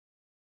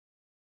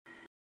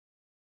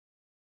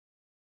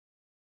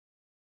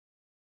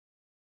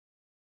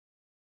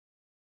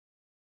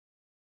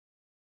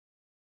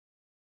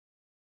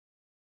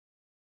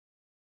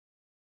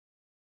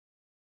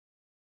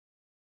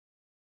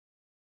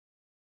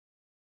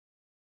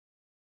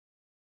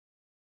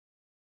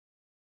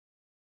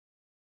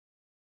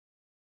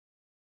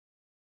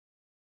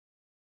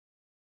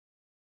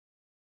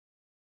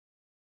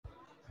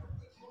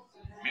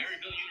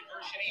Maryville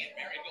University and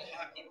Maryville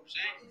Hockey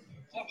present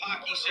Club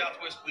Hockey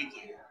Southwest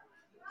Weekly.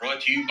 Brought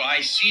to you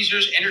by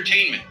Caesars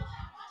Entertainment.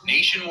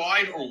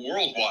 Nationwide or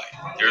worldwide,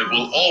 there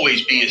will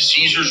always be a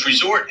Caesars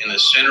Resort in the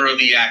center of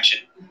the action.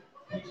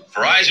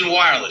 Verizon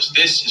Wireless,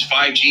 this is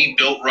 5G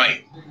built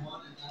right.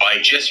 By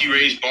Jesse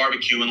Ray's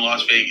Barbecue in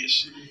Las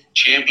Vegas.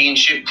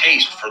 Championship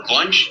taste for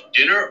lunch,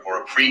 dinner,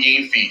 or a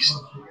pregame feast.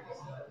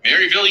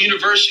 Maryville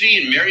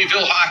University and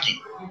Maryville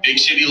Hockey. Big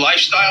city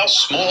lifestyle,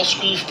 small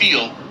school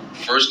feel,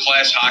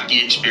 first-class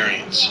hockey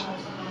experience.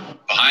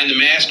 Behind the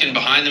Mask and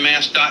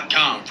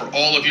BehindTheMask.com for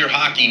all of your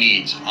hockey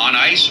needs, on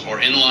ice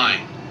or in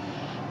line.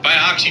 By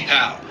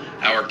OxyPow,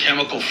 our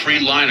chemical-free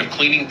line of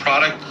cleaning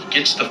product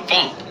gets the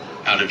funk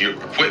out of your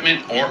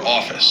equipment or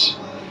office.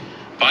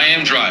 By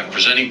M-Drive,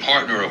 presenting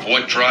partner of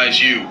What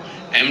Drives You,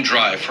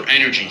 M-Drive for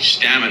energy,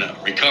 stamina,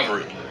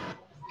 recovery.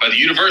 By the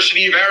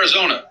University of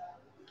Arizona.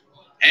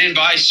 And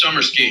by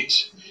Summer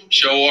Skates.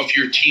 Show off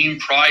your team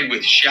pride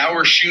with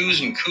shower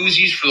shoes and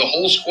koozies for the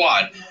whole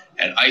squad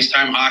at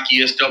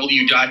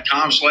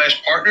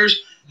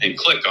IcetimeHockeySW.com/partners and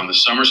click on the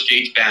Summer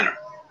Skates banner.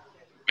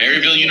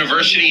 Maryville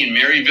University and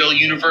Maryville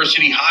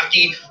University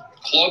Hockey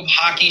Club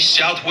Hockey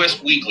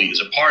Southwest Weekly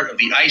is a part of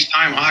the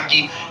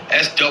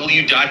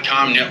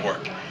IcetimeHockeySW.com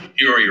network.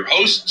 Here are your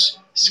hosts,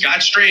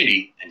 Scott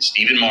Strandy and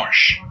Stephen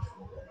Marsh.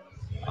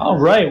 All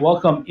right,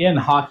 welcome in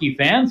hockey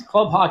fans,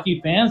 club hockey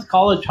fans,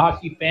 college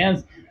hockey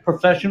fans,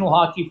 professional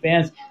hockey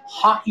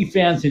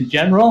fans in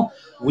general.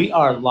 We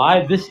are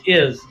live. This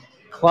is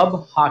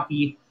Club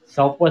Hockey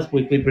Southwest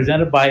Weekly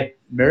presented by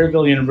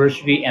Maryville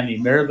University and the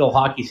Maryville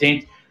Hockey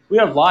Saints. We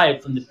are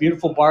live from the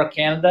beautiful Bar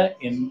Canada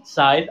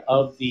inside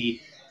of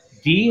the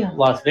D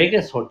Las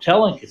Vegas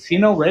Hotel and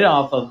Casino right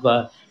off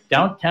of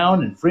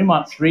downtown and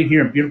Fremont Street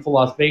here in beautiful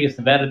Las Vegas,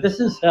 Nevada. This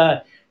is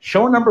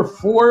show number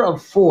 4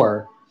 of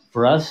 4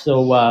 for us,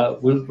 so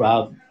we've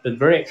been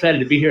very excited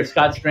to be here.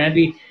 Scott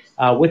Strandy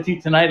with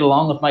you tonight,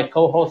 along with my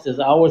co-host as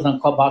always on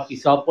Club Hockey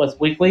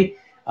Southwest Weekly.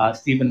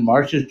 Stephen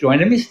Marsh is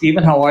joining me.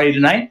 Stephen, how are you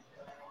tonight?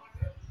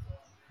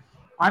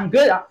 I'm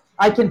good.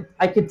 I can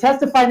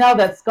testify now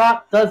that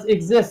Scott does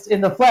exist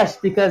in the flesh,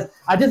 because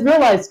I just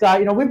realized, Scott,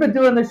 we've been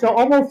doing this show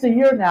almost a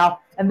year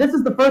now, and this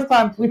is the first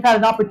time we've had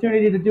an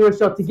opportunity to do a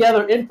show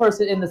together in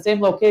person in the same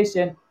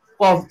location.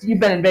 Well, you've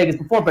been in Vegas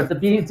before, but to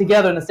be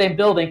together in the same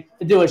building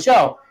to do a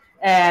show.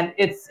 And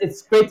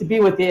it's great to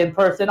be with you in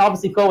person.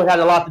 Obviously, COVID had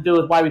a lot to do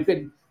with why we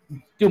couldn't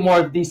do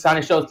more of these kind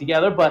of shows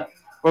together, but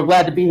we're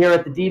glad to be here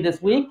at the D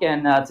this week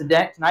and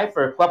tonight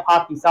for Club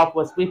Hockey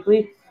Southwest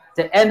Weekly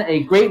to end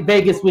a great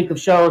Vegas week of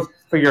shows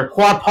for your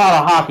quad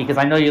pot of hockey, because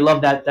I know you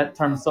love that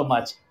term so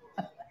much.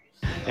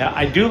 Yeah,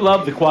 I do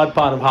love the quad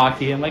pot of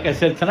hockey, and like I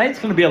said, tonight's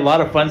going to be a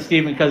lot of fun,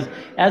 Stephen, because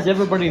as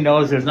everybody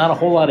knows, there's not a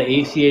whole lot of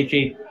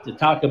ACHA to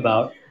talk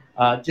about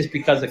just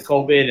because of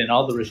COVID and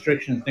all the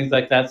restrictions and things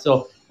like that.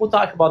 So we'll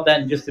talk about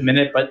that in just a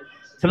minute. But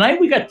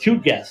tonight we got 2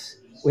 guests.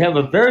 We have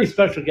a very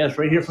special guest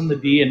right here from the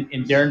D, and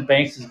Darren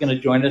Banks is going to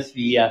join us,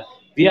 the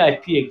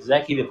VIP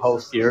executive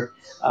host here,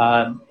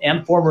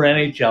 and former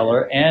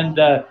NHLer, and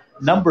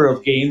number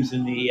of games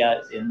in the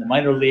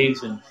minor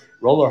leagues and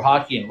roller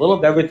hockey and a little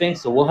of everything.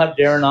 So we'll have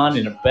Darren on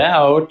in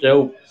about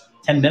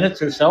 10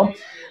 minutes or so.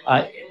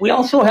 We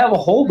also have a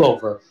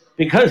holdover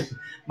because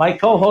my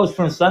co-host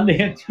from Sunday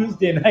and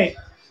Tuesday night,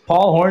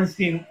 Paul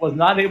Hornstein, was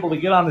not able to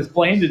get on his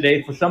plane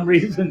today. For some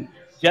reason,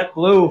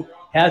 JetBlue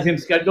has him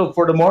scheduled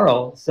for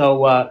tomorrow.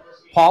 So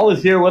Paul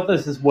is here with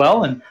us as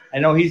well, and I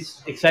know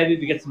he's excited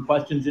to get some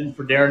questions in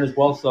for Darren as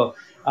well. So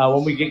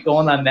when we get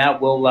going on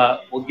that,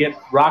 we'll get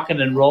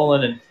rocking and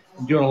rolling and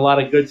doing a lot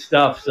of good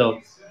stuff.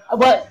 So,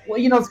 but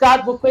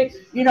Scott, real quick,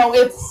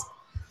 it's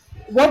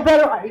what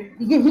better?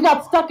 He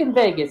got stuck in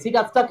Vegas. We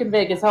feel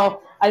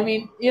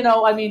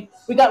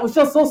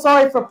so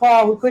sorry for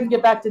Paul, who couldn't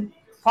get back to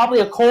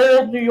probably a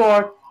cold New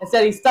York, and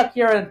said he's stuck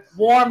here in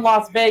warm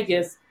Las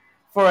Vegas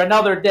for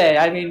another day.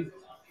 I mean,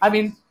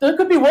 there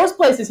could be worse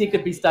places he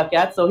could be stuck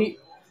at. So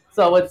it's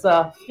what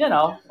are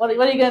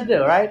you gonna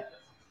do, right?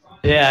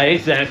 Yeah,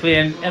 exactly.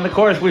 And of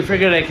course, we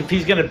figured if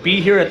he's gonna be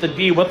here at the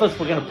D with us,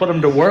 we're gonna put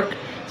him to work.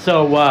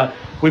 So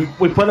we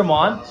put him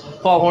on.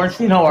 Paul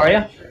Hornstein, how are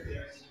you?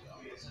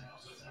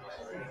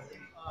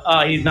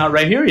 He's not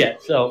right here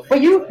yet. So, but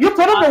you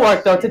put him to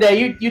work though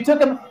today. You took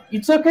him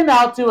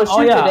out to a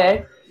shoot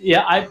today.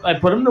 Yeah, I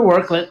put him to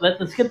work.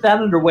 Let's get that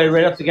underway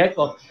right off the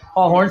get-go.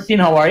 Paul Hornstein,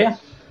 how are you?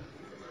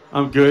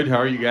 I'm good. How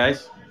are you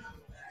guys?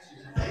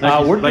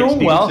 We're doing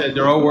Stephen well. Said,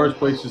 there are worse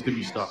places to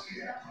be stuck.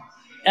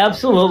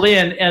 Absolutely,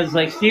 and as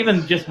like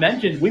Stephen just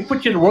mentioned, we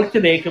put you to work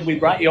today because we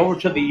brought you over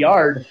to the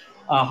Yard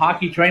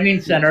Hockey Training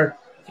Center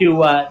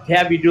to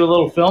have you do a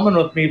little filming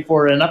with me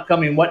for an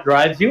upcoming What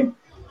Drives You.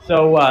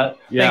 So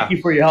thank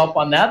you for your help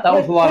on that. That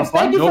was a lot of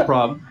fun. No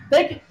problem.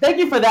 Thank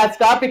you for that,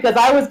 Scott, because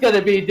I was going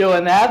to be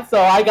doing that.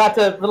 So I got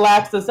to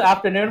relax this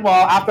afternoon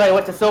after I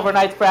went to Silver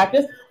Knights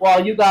practice,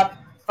 while you got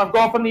from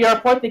going from the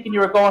airport thinking you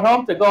were going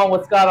home to going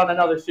with Scott on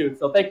another shoot.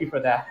 So thank you for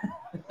that.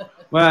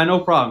 Well, no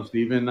problem,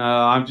 Stephen.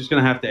 I'm just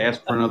going to have to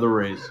ask for another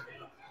raise.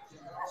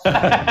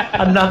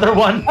 Another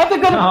one? That's a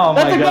good. Oh,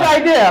 that's my a good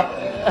God.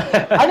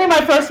 idea. I need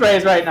my first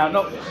raise right now.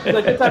 No, it's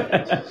a good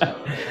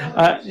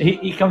time.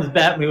 He comes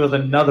back me with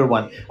another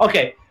one.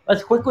 Okay,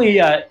 let's quickly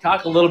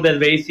talk a little bit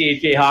of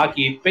ACHA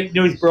hockey. Big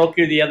news broke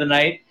here the other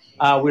night.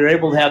 We were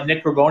able to have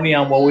Nick Riboni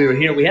on while we were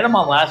here. We had him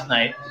on last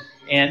night,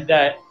 and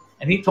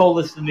he told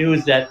us the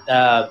news that,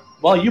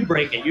 well, you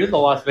break it. You're the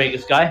Las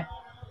Vegas guy.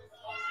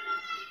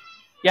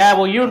 Yeah,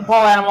 well, you and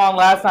Paul had him on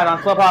last night on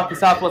Club Hockey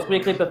Southwest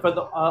Weekly, but for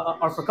the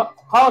or for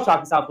College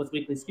Hockey Southwest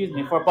Weekly, excuse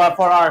me. For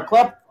our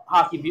club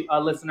hockey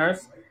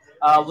listeners,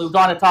 we've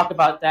gone to talk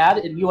about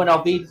that. And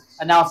UNLV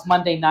announced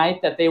Monday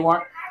night that they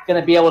weren't going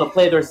to be able to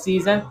play their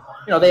season.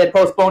 You know, they had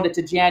postponed it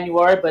to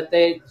January, but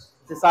they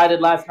decided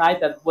last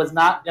night that was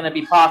not going to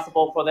be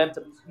possible for them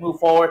to move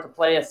forward to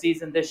play a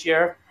season this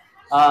year.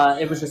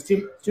 It was just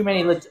too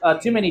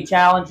many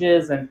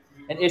challenges and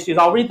issues.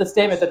 I'll read the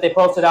statement that they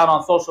posted out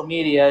on social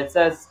media. It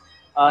says,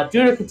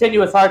 due to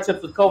continuous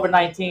hardships with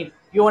COVID-19,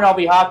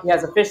 UNLV Hockey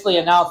has officially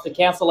announced the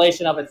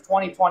cancellation of its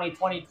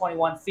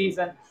 2020-2021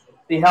 season.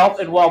 The health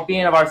and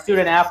well-being of our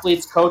student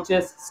athletes,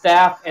 coaches,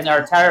 staff, and our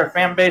entire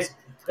fan base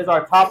is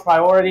our top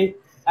priority.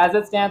 As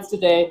it stands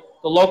today,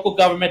 the local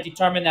government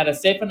determined that a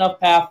safe enough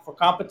path for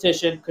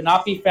competition could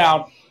not be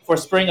found for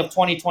spring of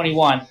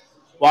 2021.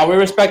 While we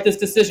respect this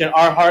decision,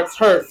 our hearts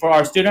hurt for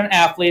our student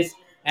athletes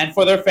and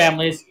for their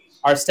families,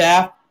 our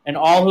staff, and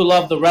all who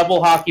love the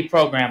Rebel Hockey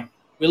program.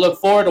 We look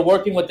forward to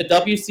working with the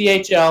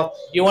WCHL,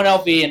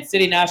 UNLV, and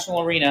City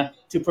National Arena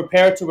to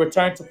prepare to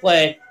return to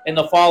play in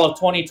the fall of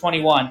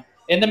 2021.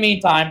 In the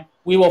meantime,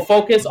 we will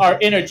focus our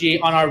energy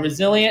on our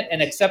resilient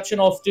and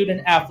exceptional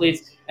student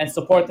athletes and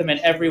support them in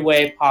every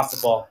way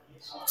possible.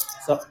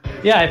 So,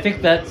 yeah, I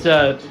think that's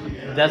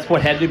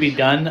what had to be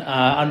done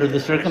under the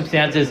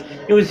circumstances.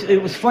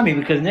 It was funny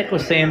because Nick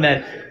was saying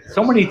that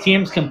so many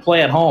teams can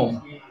play at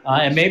home,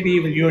 and maybe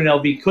even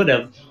UNLV could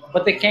have,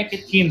 but they can't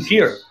get teams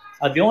here.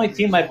 The only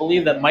team I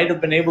believe that might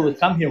have been able to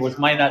come here was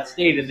Minot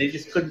State, and they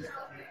just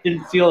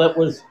didn't feel it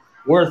was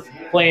worth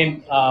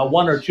playing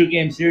 1 or 2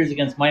 game series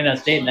against Minot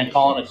State and then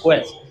calling it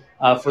quits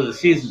for the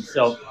season.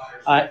 So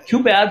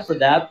too bad for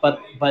that,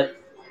 but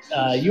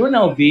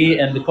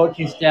UNLV and the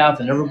coaching staff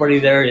and everybody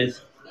there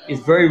is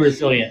very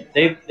resilient.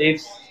 They've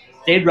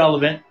stayed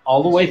relevant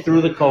all the way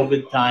through the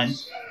COVID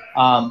times.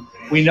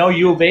 We know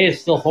U of A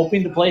is still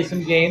hoping to play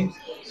some games.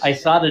 I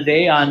saw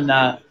today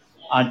on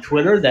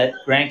Twitter that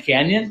Grand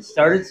Canyon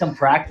started some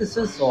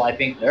practices, so I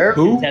think they're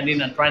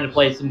intending on trying to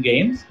play some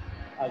games.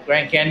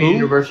 Grand Canyon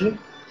University.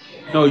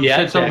 No, you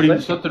said exactly.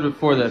 something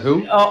before that.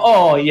 Who?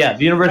 Oh, yeah,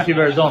 the University of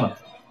Arizona.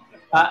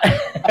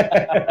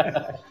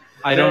 I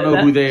don't know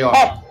who they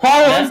are.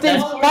 Paul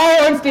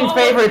Ornstein's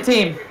favorite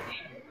team.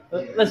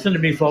 Listen to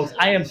me, folks.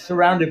 I am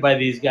surrounded by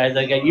these guys.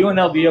 I got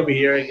UNLV over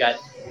here. I got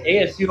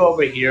ASU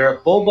over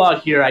here.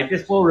 Bulldog here. I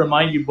just will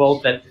remind you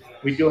both that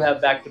we do have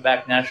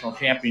back-to-back national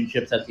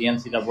championships at the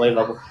NCAA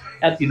level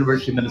at the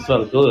University of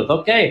Minnesota Duluth.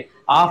 Okay,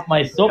 off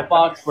my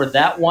soapbox for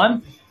that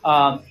one.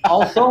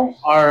 Also,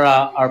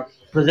 our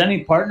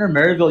presenting partner,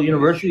 Maryville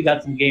University,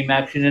 got some game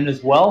action in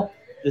as well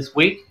this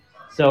week.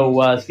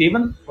 So,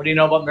 Stephen, what do you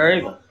know about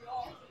Maryville?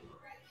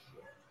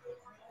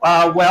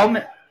 Well,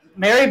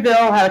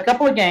 Maryville had a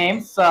couple of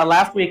games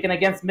last weekend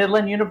against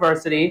Midland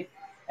University,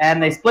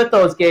 and they split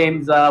those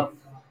games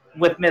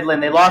with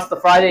Midland. They lost the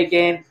Friday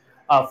game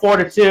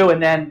 4-2,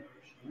 and then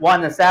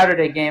won the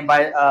Saturday game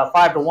by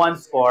 5-1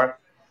 score.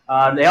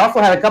 They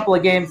also had a couple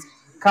of games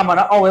coming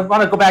up. Oh, we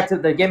want to go back to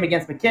the game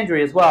against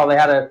McKendree as well. They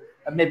had a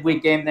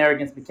midweek game there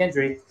against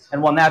McKendree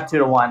and won that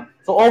 2-1.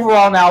 So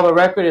overall, now the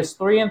record is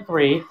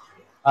 3-3.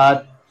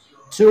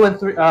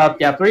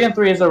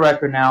 3-3 is the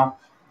record now.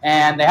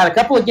 And they had a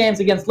couple of games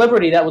against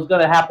Liberty that was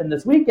going to happen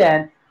this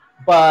weekend,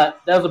 but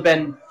those have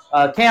been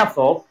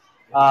canceled.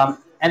 And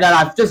then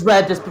I've just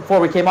read just before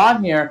we came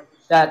on here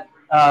that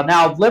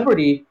now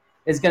Liberty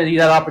is going to use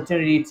that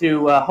opportunity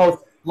to host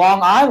Long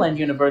Island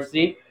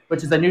University,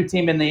 which is a new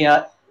team in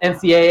the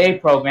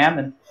NCAA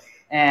program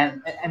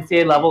and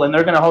NCAA level, and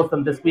they're going to host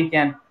them this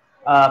weekend,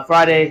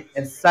 Friday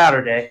and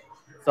Saturday.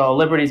 So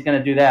Liberty's going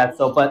to do that.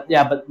 So, but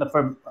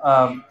for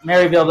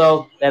Maryville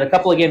though, they had a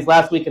couple of games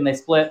last week and they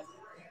split,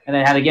 and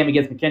they had a game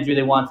against McKendree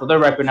they won. So their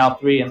record now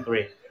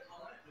 3-3.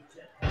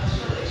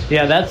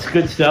 Yeah, that's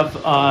good stuff.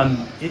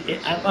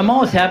 I'm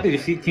always happy to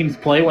see teams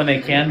play when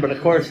they can, but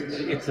of course,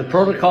 it's the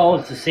protocol,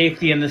 it's the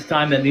safety in this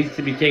time that needs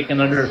to be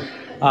taken under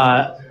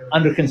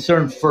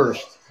concern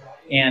first.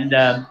 And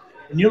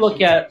when you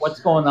look at what's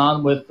going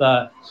on with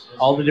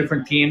all the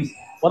different teams,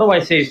 what do I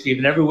say,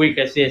 Stephen? Every week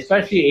I say,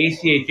 especially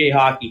ACHA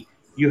hockey,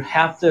 you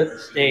have to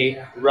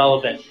stay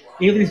relevant.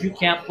 Even if you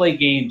can't play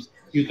games,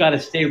 you've got to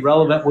stay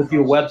relevant with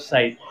your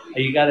website.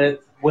 You got to,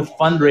 with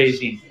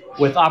fundraising,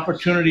 with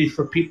opportunities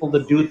for people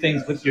to do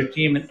things with your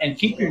team and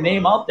keep your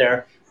name out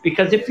there,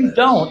 because if you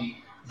don't,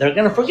 they're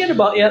going to forget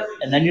about you,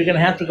 and then you're going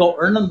to have to go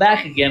earn them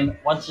back again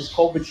once this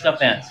COVID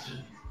stuff ends.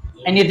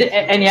 And you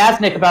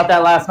asked Nick about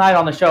that last night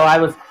on the show. I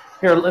was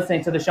here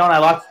listening to the show, and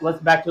I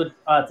listened back to it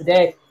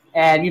today.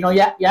 And, you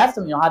asked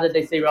them, how did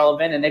they stay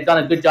relevant? And they've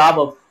done a good job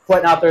of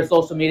putting out their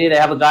social media. They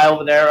have a guy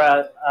over there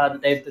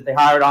that they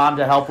hired on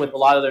to help with a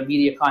lot of their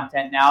media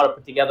content now, to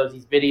put together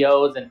these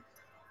videos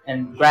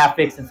and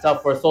graphics and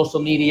stuff for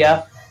social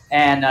media,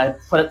 and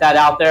put that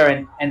out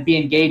there and be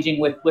engaging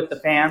with the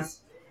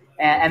fans.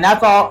 And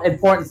that's all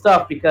important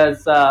stuff,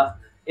 because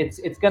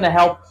it's going to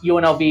help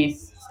UNLV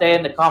stay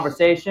in the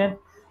conversation.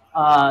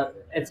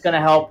 It's going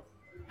to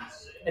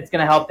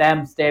help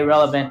them stay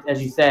relevant,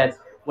 as you said,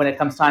 when it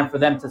comes time for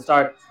them to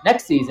start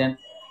next season,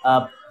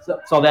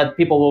 so that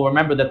people will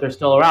remember that they're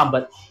still around.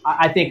 But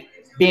I think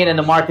being in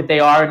the market they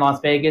are in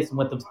Las Vegas, and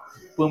with the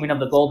booming of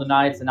the Golden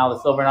Knights and now the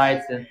Silver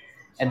Knights,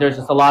 and there's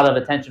just a lot of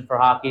attention for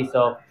hockey.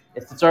 So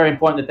it's very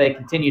important that they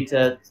continue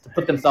to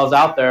put themselves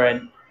out there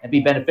and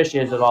be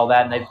beneficiaries of all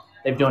that, and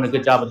they've done a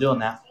good job of doing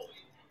that.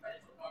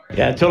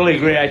 Yeah, I totally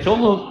agree. I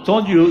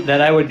told you that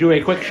I would do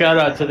a quick shout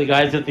out to the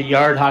guys at the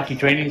Yard Hockey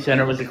Training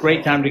Center. It was a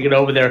great time to get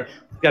over there.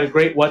 We've got a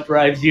great What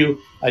Drives You.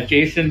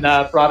 Jason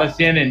brought us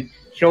in and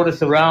showed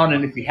us around.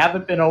 And if you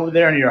haven't been over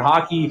there and you're a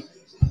hockey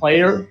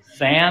player,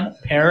 fan,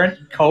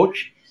 parent,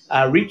 coach,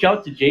 reach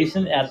out to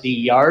Jason at the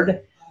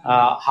Yard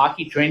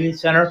Hockey Training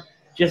Center,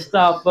 just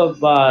off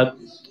of, I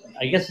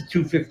guess, the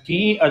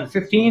 215 or the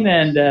 15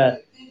 and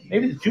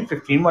maybe the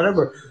 215,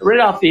 whatever, right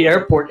off the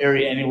airport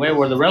area anyway,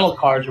 where the rental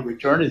cars are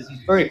returned. He's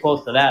very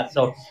close to that.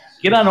 So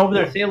get on over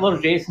there, say hello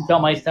to Jason, tell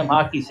him Ice Time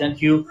Hockey sent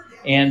you,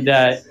 and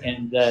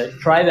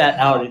try that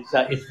out.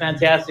 It's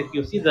fantastic.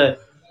 You'll see the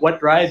What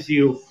Drives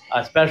You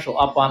special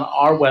up on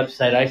our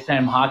website,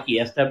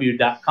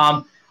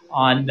 IcetimeHockeySW.com,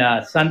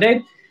 on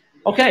Sunday.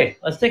 Okay,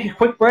 let's take a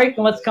quick break,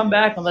 and let's come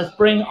back, and let's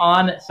bring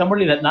on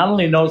somebody that not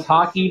only knows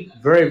hockey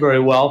very, very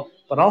well,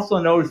 but also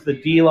knows the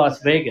D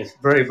Las Vegas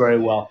very, very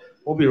well.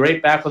 We'll be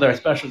right back with our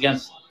special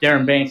guest,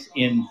 Darren Banks,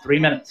 in 3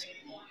 minutes.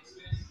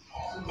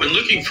 When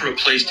looking for a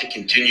place to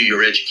continue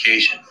your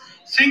education,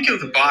 think of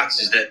the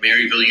boxes that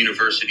Maryville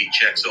University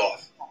checks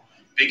off.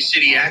 Big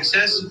city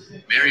access,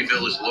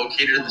 Maryville is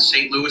located in the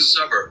St. Louis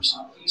suburbs.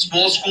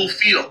 Small school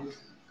feel,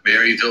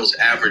 Maryville's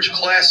average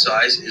class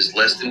size is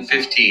less than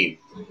 15.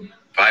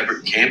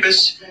 Vibrant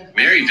campus,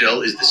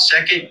 Maryville is the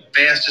second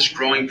fastest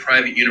growing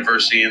private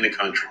university in the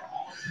country.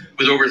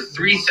 With over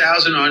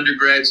 3,000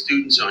 undergrad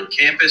students on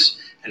campus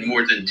and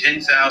more than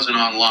 10,000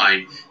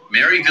 online,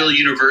 Maryville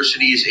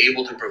University is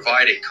able to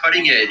provide a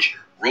cutting-edge,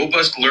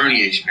 robust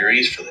learning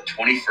experience for the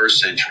 21st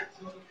century.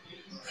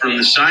 From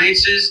the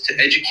sciences to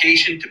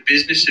education to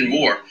business and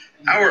more,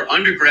 our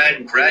undergrad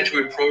and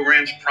graduate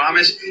programs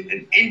promise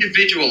an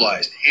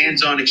individualized,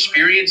 hands-on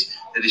experience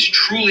that is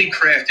truly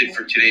crafted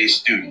for today's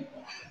student.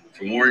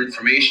 For more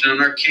information on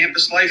our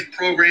campus life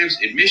programs,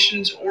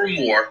 admissions, or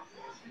more,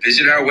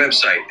 visit our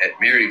website at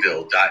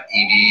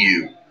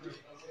maryville.edu.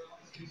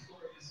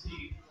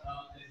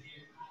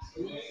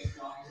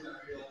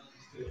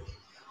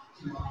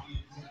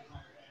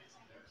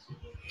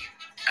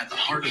 At the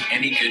heart of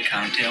any good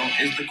cocktail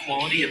is the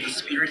quality of the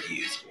spirit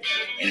used.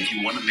 And if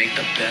you want to make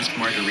the best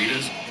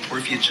margaritas, or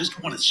if you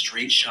just want a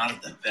straight shot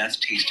of the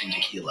best tasting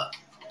tequila,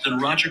 then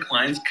Roger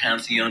Klein's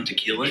Cancion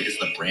Tequila is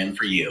the brand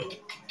for you.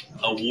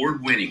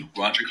 Award-winning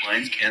Roger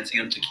Klein's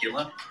Cancion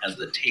Tequila has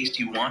the taste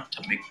you want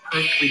to make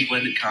perfectly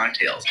blended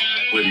cocktails,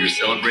 whether you're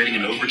celebrating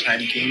an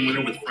overtime game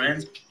winner with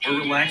friends or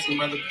relaxing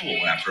by the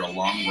pool after a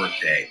long work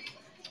day.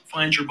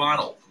 Find your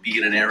bottle, be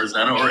it in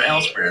Arizona or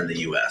elsewhere in the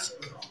U.S.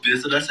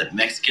 Visit us at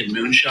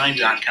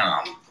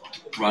MexicanMoonshine.com.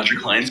 Roger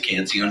Klein's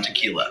Cancion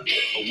Tequila,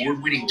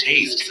 award-winning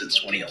taste since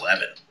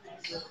 2011.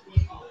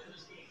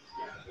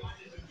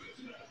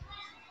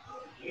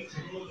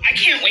 I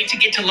can't wait to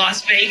get to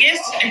Las Vegas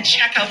and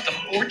check out the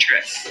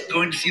Fortress.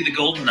 Going to see the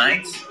Golden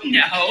Knights?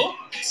 No,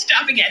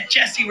 stopping at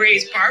Jesse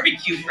Ray's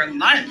barbecue for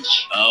lunch.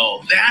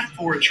 Oh, that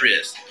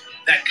Fortress.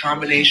 That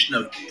combination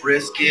of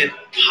brisket,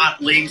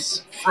 hot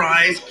links,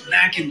 fries,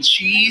 mac and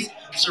cheese,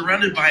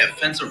 surrounded by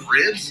offensive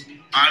ribs?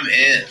 I'm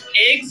in.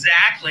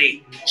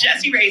 Exactly.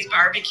 Jesse Ray's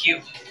Barbecue.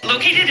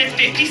 Located at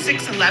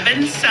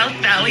 5611 South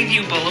Valley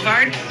View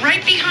Boulevard,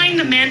 right behind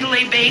the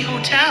Mandalay Bay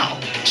Hotel.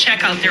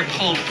 Check out their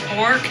pulled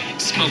pork,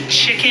 smoked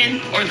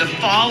chicken, or the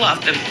fall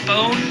off the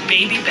bone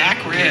baby back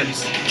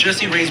ribs.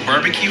 Jesse Ray's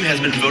Barbecue has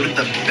been voted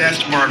the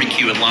best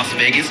barbecue in Las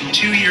Vegas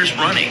 2 years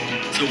running.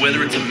 So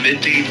whether it's a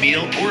midday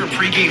meal or a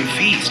pregame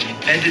feast,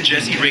 head to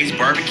Jesse Ray's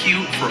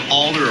Barbecue for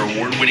all their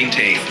award-winning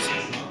tastes.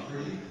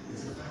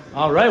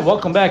 All right,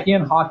 welcome back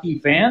in, hockey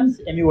fans,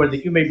 anywhere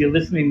that you may be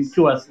listening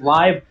to us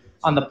live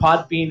on the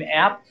Podbean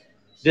app.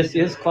 This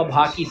is Club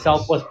Hockey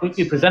Southwest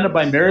Weekly, presented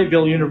by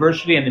Maryville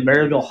University and the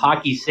Maryville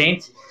Hockey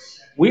Saints.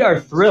 We are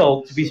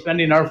thrilled to be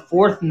spending our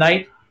fourth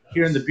night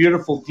here in the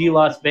beautiful D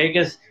Las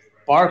Vegas,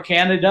 Bar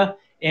Canada.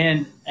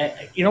 And,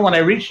 when I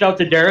reached out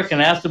to Derek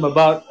and asked him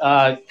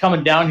about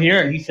coming down here,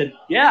 and he said,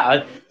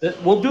 yeah,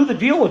 we'll do the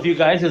deal with you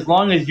guys as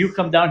long as you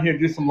come down here and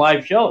do some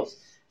live shows.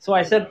 So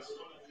I said,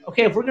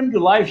 okay, if we're going to do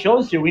live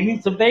shows here, we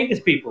need some Vegas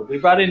people. We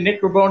brought in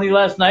Nick Ruboni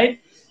last night.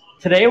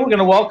 Today we're going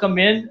to welcome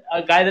in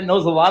a guy that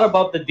knows a lot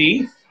about the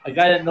D, a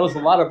guy that knows a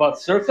lot about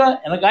Circa,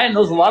 and a guy that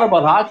knows a lot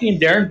about hockey,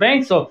 and Darren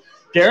Banks. So,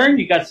 Darren,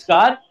 you got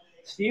Scott,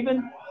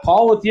 Steven,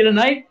 Paul with you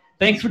tonight.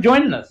 Thanks for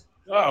joining us.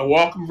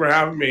 Welcome for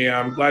having me.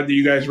 I'm glad that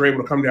you guys were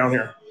able to come down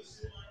here.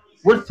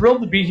 We're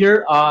thrilled to be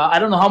here. I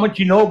don't know how much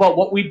you know about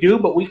what we do,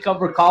 but we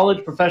cover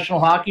college professional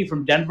hockey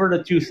from Denver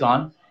to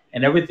Tucson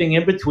and everything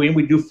in between.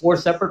 We do 4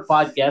 separate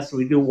podcasts. So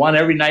we do one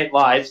every night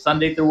live,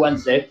 Sunday through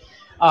Wednesday.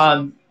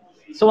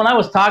 So when I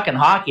was talking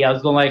hockey, I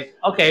was going like,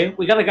 okay,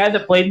 we got a guy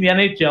that played in the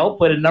NHL,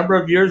 played a number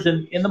of years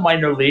in the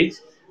minor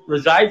leagues,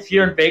 resides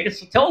here in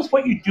Vegas. So tell us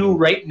what you do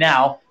right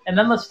now, and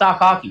then let's talk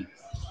hockey.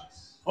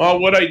 Well,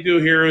 what I do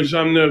here is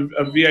I'm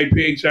a VIP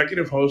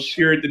executive host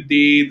here at the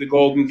D, the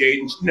Golden Gate,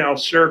 and now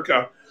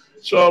Circa.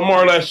 So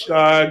more or less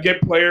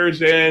get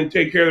players in,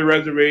 take care of the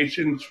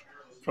reservations,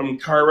 from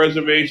car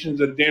reservations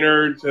to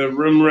dinner to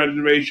room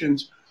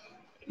reservations.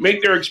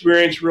 Make their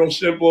experience real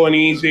simple and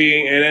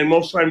easy, and then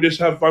most of the time just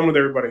have fun with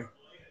everybody.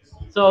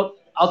 So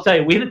I'll tell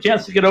you, we had a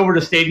chance to get over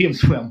to Stadium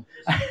Swim.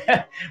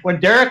 When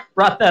Derek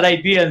brought that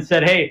idea and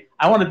said, hey,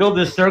 I want to build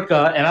this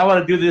Circa, and I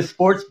want to do this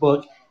sports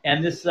book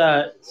and this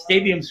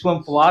Stadium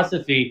Swim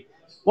philosophy,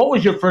 what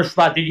was your first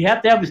thought? Did you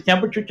have to have his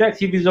temperature check,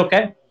 see if he's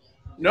okay?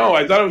 No,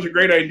 I thought it was a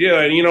great idea.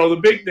 And, the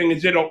big thing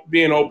is it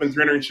being open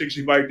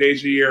 365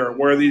 days a year,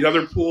 where these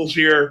other pools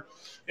here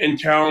in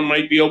town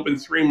might be open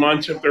 3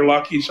 months if they're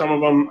lucky. Some of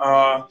them,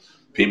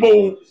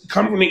 people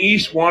come from the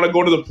east want to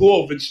go to the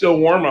pool if it's still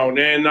warm out.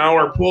 And now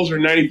our pools are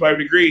 95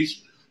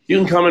 degrees. You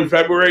can come in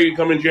February, you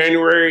come in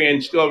January,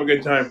 and still have a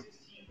good time.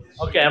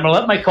 Okay, I'm going to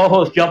let my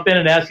co-host jump in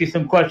and ask you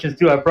some questions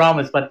too, I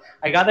promise. But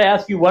I got to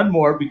ask you one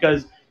more,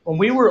 because when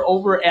we were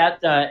over at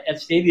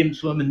Stadium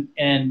Swim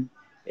and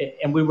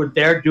we were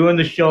there doing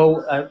the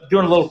show,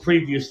 doing a little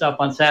preview stuff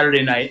on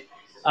Saturday night.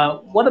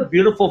 What a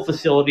beautiful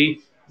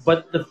facility,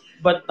 but the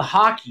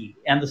hockey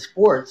and the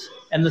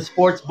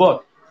sports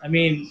book. I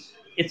mean,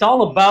 it's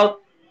all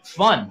about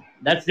fun.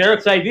 That's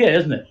Derek's idea,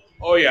 isn't it?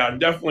 Oh, yeah,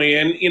 definitely.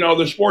 And,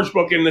 the sports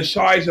book and the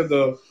size of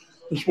the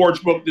sports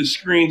book, the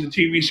screens, the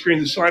TV screen,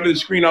 the side of the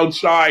screen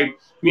outside,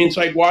 it's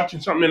like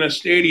watching something in a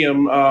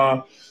stadium.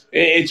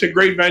 It's a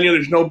great venue.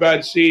 There's no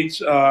bad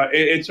seats.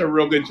 It's a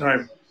real good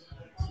time.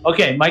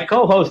 Okay, my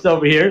co-host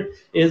over here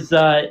is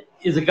a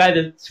guy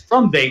that's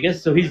from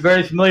Vegas, so he's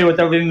very familiar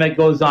with everything that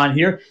goes on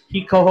here.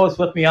 He co-hosts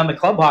with me on the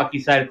club hockey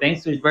side of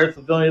things, so he's very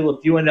familiar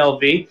with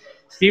UNLV.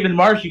 Stephen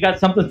Marsh, you got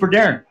something for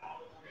Darren?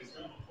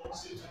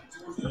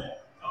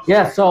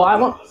 Yeah, so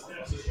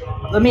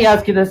let me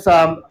ask you this.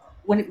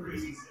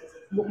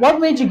 What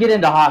made you get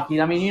into hockey?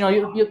 I mean,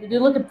 you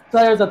look at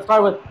players that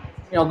start with,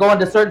 going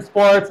to certain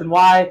sports and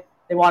why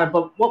they wanted,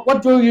 but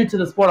what drew you to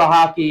the sport of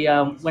hockey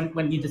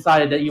when you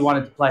decided that you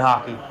wanted to play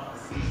hockey?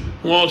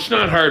 Well, it's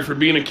not hard for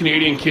being a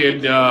Canadian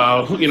kid.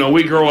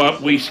 We grow up,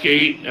 we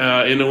skate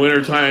in the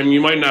wintertime. You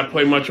might not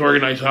play much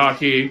organized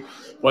hockey,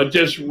 but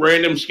just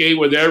random skate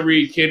with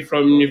every kid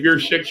from, if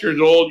you're 6 years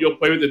old, you'll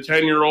play with the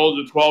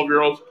 10-year-olds, the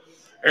 12-year-olds.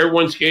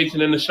 Everyone skates,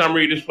 and in the summer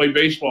you just play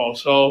baseball.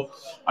 So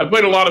I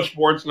played a lot of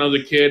sports when I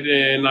was a kid,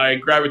 and I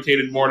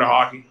gravitated more to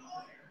hockey.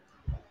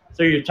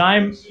 So your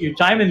time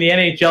in the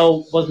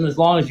NHL wasn't as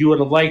long as you would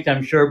have liked,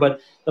 I'm sure,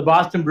 but the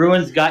Boston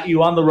Bruins got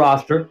you on the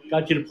roster,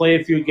 got you to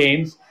play a few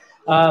games.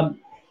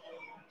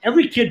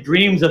 Every kid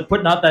dreams of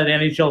putting out that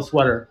NHL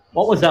sweater.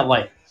 What was that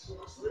like?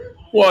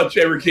 Well, it's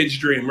every kid's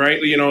dream, right?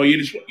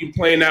 You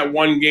play in that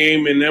one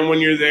game, and then when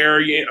you're there,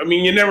 you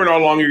never know how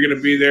long you're going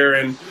to be there.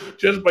 And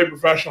just play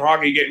professional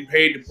hockey, getting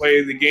paid to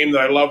play the game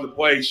that I love to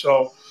play.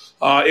 So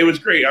it was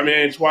great.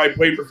 It's why I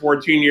played for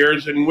 14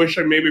 years, and wish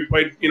I maybe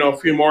played, a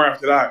few more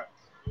after that.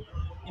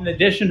 In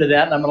addition to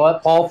that, and I'm going to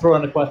let Paul throw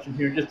in a question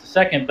here in just a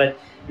second, but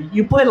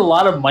you played a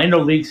lot of minor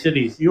league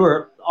cities. You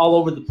were all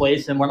over the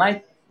place. And when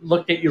I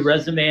looked at your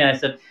resume, I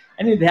said,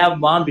 I need to have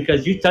him on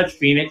because you touched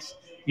Phoenix,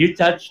 you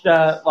touched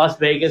Las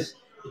Vegas,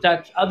 you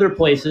touched other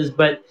places.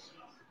 But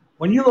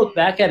when you look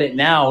back at it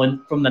now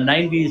and from the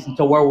 90s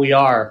until where we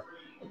are,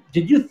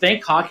 did you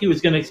think hockey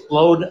was going to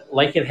explode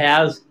like it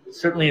has,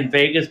 certainly in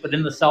Vegas, but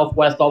in the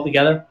Southwest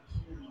altogether?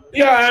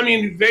 Yeah,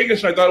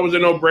 Vegas, I thought it was a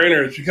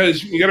no-brainer. It's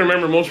because you got to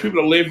remember, most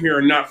people that live here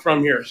are not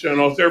from here.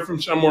 So, if they're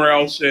from somewhere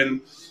else and,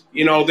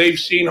 they've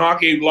seen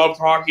hockey, loved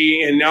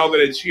hockey, and now that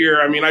it's here,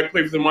 I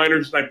played for the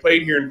minors and I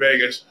played here in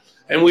Vegas,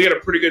 and we had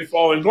a pretty good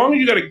following. As long as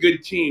you got a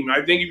good team,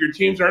 I think if your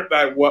teams aren't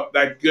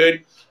that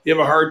good, you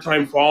have a hard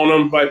time following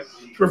them. But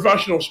it's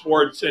professional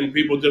sports, and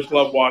people just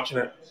love watching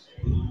it.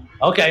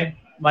 Okay,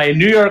 my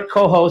New York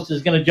co-host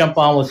is going to jump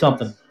on with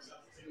something.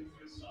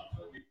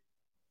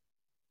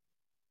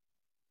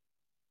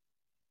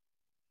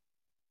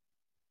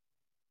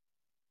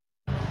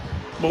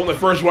 Well, the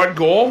first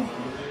goal?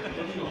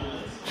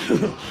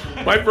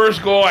 My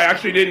first goal, I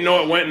actually didn't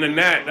know it went in the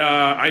net.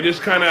 I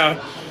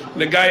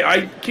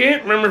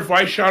can't remember if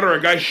I shot or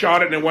a guy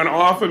shot it and it went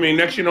off of me.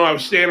 Next you know, I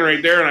was standing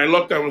right there and I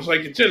looked, I was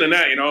like, it's in the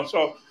net,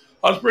 So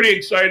I was pretty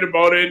excited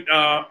about it.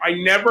 I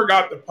never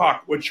got the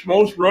puck, which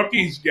most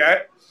rookies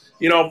get.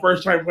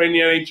 First time playing the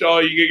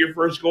NHL, you get your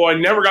first goal. I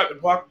never got the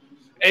puck.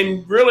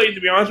 And really, to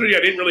be honest with you,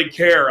 I didn't really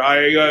care.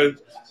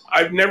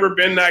 I've never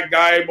been that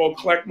guy about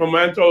collect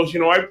mementos.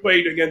 I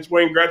played against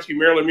Wayne Gretzky,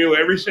 Mario Lemieux,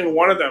 every single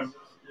one of them.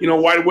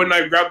 Why wouldn't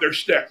I grab their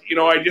stick?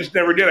 I just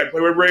never did. I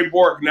played with Ray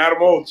Bourque and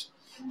Adam Oates.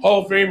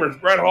 Hall of Famers,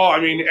 Brett Hall. I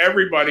mean,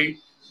 everybody.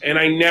 And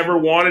I never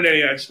wanted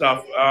any of that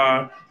stuff,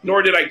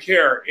 nor did I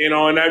care,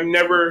 And I've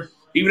never,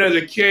 even as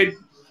a kid,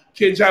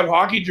 kids have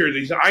hockey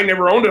jerseys. I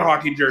never owned a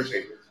hockey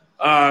jersey.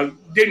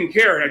 Didn't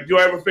care. Do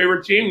I have a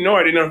favorite team? No,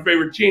 I didn't have a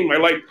favorite team. I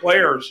liked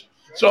players.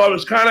 So it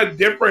was kind of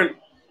different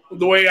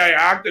the way I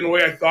act and the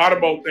way I thought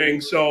about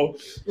things. So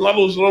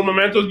levels, little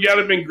mementos, yeah,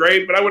 they've been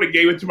great, but I would have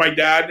gave it to my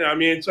dad. I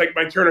mean, it's like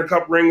my Turner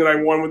Cup ring that I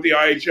won with the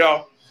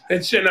IHL.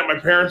 It's sitting at my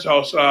parents'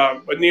 house.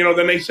 But,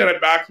 then they sent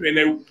it back to me,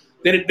 and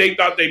they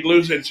thought they'd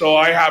lose it, so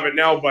I have it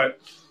now. But,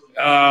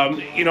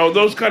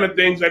 those kind of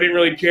things, I didn't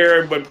really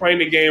care. But playing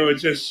the game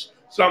was just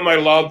something I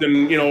loved,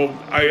 and,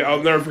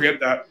 I'll never forget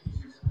that.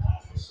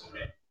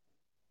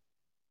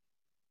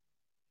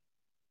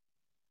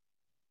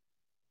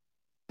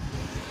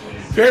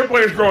 Favorite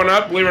players growing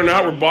up, believe it or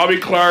not, were Bobby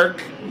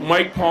Clark,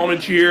 Mike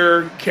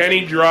Palmateer,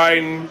 Kenny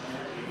Dryden,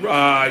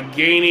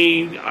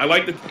 Gainey. I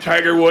like the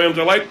Tiger Williams.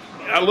 I like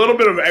a little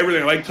bit of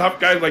everything. I like tough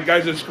guys, like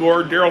guys that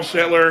score. Daryl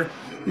Sittler.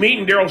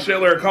 Meeting Daryl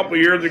Sittler a couple of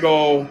years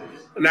ago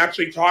and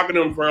actually talking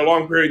to him for a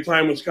long period of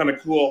time was kind of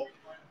cool.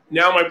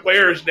 Now my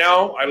players,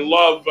 I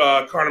love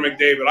Connor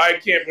McDavid. I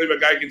can't believe a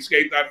guy can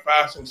skate that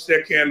fast and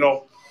stick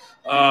handle.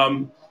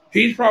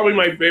 He's probably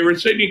my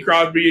favorite. Sidney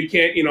Crosby, you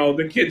can't,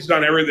 the kid's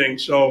done everything.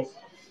 So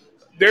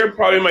they're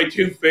probably my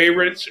two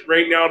favorites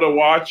right now to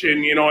watch,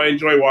 and, I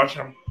enjoy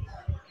watching them.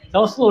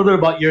 Tell us a little bit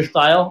about your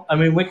style. I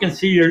mean, we can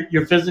see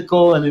your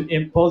physical and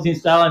imposing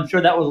style. I'm sure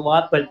that was a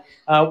lot, but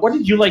what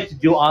did you like to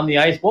do on the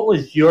ice? What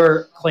was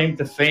your claim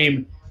to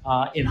fame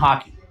in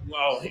hockey?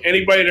 Well,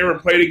 anybody that ever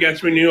played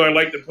against me knew I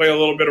liked to play a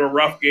little bit of a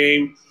rough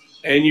game,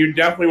 and you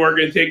definitely weren't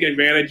going to take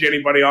advantage of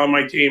anybody on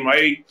my team.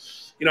 I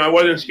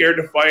wasn't scared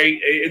to fight.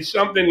 It's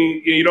something,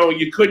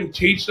 you couldn't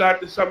teach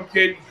that to some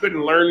kid. You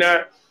couldn't learn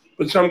that.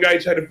 But some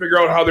guys had to figure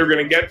out how they were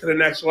going to get to the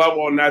next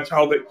level, and that's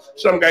how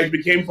some guys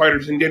became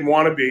fighters and didn't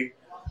want to be.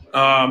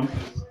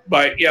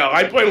 But, yeah,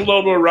 I played a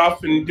little bit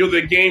rough, and do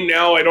the game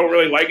now. I don't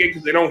really like it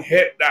because they don't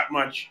hit that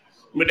much.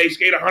 But they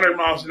skate 100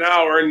 miles an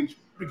hour, and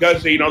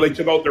because they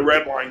took out the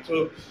red line.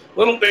 So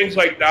little things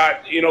like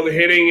that, the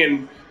hitting,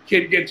 and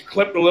kid gets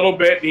clipped a little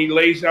bit, and he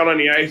lays down on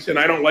the ice, and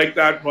I don't like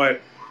that. But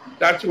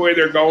that's the way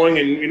they're going,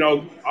 and,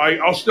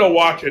 I'll still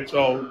watch it.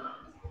 So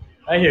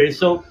I hear you.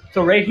 So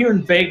right here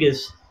in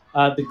Vegas,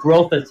 the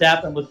growth that's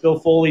happened with Bill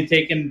Foley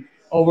taking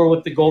over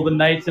with the Golden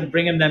Knights and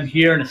bringing them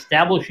here and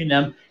establishing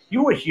them.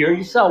 You were here.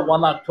 You saw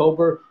 1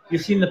 October.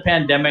 You've seen the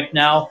pandemic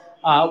now.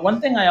 One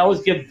thing I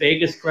always give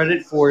Vegas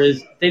credit for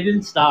is they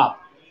didn't stop.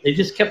 They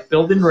just kept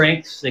building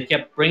rinks. They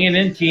kept bringing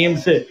in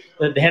teams. The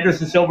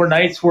Henderson Silver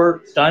Knights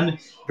were done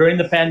during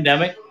the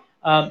pandemic.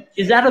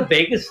 Is that a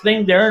Vegas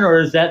thing, Darren, or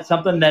is that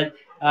something that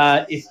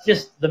it's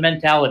just the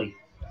mentality?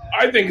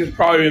 I think it's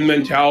probably the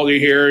mentality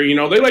here.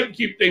 They like to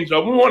keep things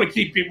open. We want to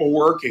keep people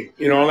working.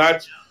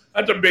 That's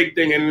a big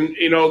thing.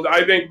 And,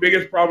 I think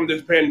biggest problem with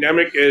this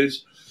pandemic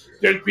is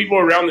there's people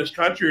around this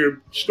country,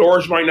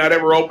 stores might not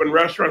ever open,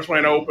 restaurants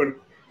might not open,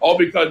 all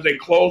because they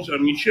close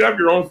them. You should have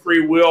your own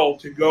free will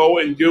to go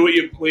and do what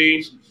you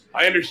please.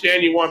 I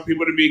understand you want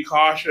people to be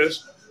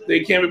cautious.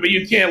 They can't, but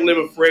you can't live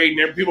afraid,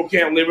 and people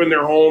can't live in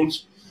their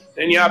homes.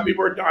 And, yeah,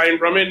 people are dying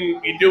from it,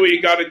 and you do what you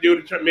got to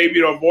do to maybe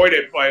to avoid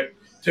it. But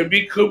to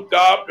be cooped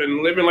up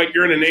and living like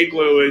you're in an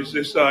igloo is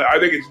just, I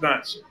think it's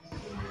nuts.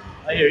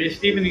 I hear you.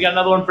 Steven, you got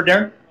another one for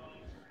Darren?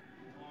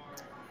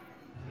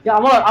 Yeah,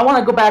 I want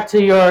to go back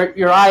to your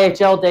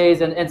IHL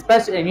days, and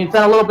especially, and you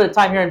spent a little bit of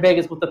time here in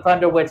Vegas with the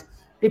Thunder, which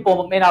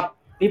people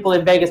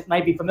in Vegas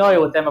might be familiar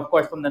with them, of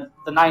course, from the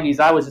 90s.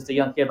 I was just a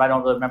young kid, but I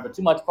don't really remember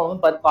too much from them,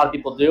 but a lot of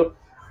people do.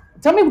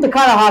 Tell me what the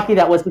kind of hockey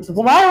that was, because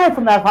when I heard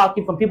from that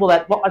hockey from people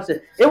that watched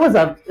it,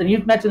 and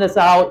you've mentioned this,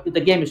 how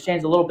the game has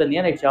changed a little bit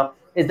in the NHL,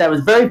 is that it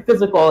was very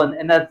physical,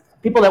 and that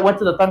people that went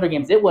to the Thunder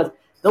games, it was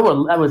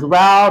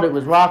loud, it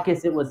was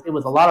raucous, it was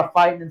a lot of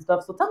fighting and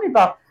stuff. So tell me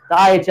about the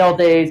IHL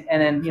days,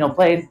 and then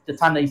playing the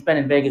time that you spent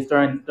in Vegas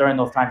during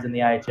those times in the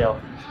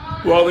IHL.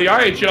 Well, the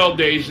IHL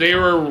days, they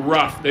were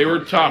rough, they were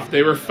tough,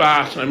 they were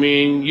fast. I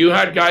mean, you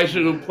had guys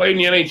who played in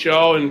the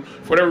NHL and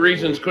for whatever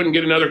reasons couldn't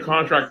get another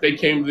contract. They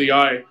came to the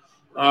I.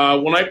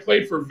 When I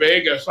played for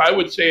Vegas, I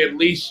would say at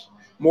least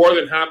more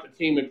than half the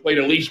team had played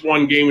at least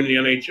one game in the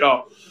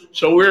NHL.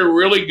 So we were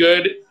really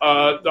good.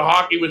 The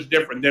hockey was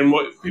different than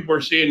what people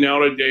are seeing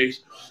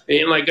nowadays.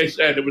 And like I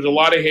said, there was a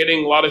lot of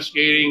hitting, a lot of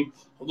skating,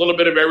 a little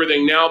bit of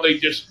everything. Now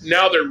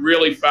they're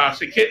really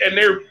fast. And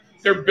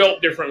they're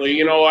built differently.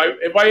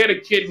 If I had a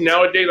kid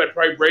nowadays, I'd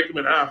probably break him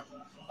in half.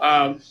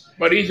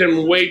 But he's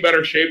in way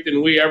better shape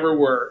than we ever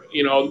were.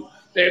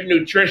 They have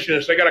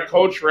nutritionists. They got a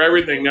coach for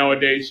everything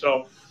nowadays.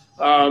 So,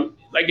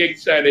 like I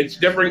said, it's a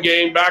different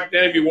game. Back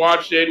then, if you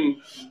watched it, and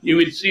you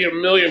would see a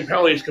million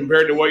penalties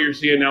compared to what you're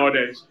seeing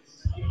nowadays.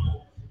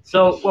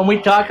 So when we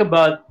talk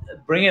about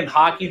bringing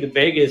hockey to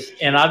Vegas,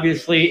 and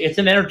obviously it's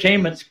an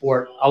entertainment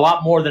sport, a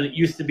lot more than it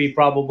used to be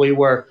probably,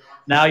 where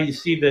now you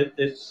see the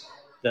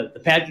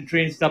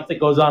pageantry and stuff that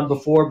goes on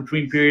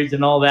between periods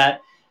and all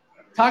that.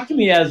 Talk to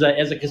me as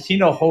a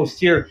casino host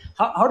here.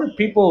 How did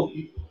people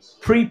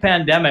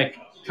pre-pandemic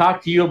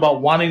talk to you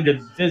about wanting to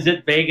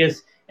visit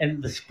Vegas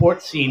and the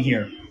sports scene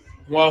here?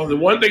 Well, the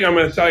one thing I'm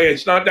going to tell you,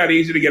 it's not that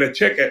easy to get a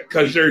ticket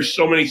because there's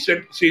so many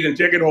season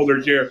ticket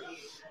holders here.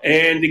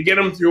 And to get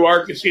them through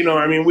our casino,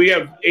 I mean, we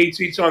have 8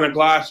 seats on the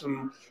glass,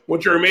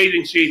 which are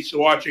amazing seats to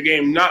watch a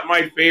game. Not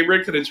my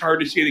favorite because it's hard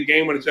to see the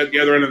game when it's at the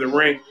other end of the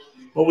rink.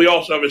 But we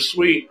also have a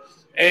suite.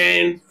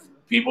 And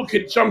people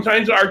could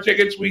sometimes our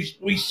tickets,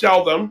 we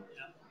sell them.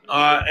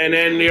 And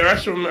then the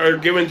rest of them are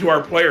given to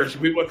our players. So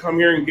people that come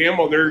here and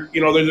gamble, there's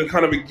a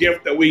kind of a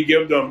gift that we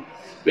give them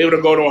to be able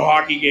to go to a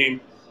hockey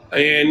game.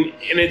 And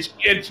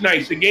it's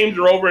nice. The games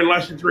are over in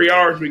less than 3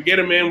 hours. We get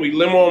them in, we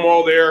limo them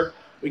all there.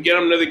 We get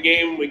them to the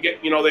game. We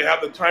get, they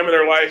have the time of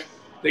their life.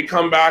 They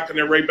come back and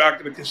they're right back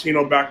to the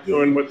casino, back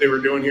doing what they were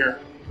doing here.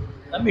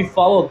 Let me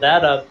follow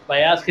that up by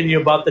asking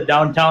you about the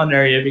downtown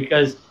area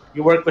because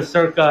you work with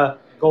Circa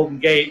Golden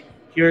Gate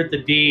here at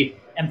the D,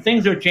 and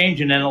things are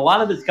changing, and a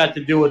lot of it's got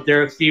to do with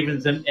Derek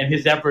Stevens and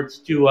his efforts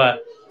to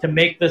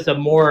make this a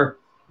more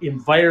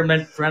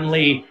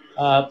environment-friendly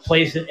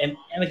place, and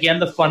again,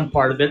 the fun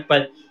part of it.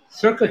 But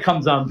Circa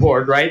comes on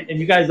board, right? And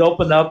you guys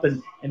open up,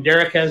 and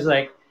Derek has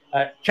like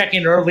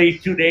check-in early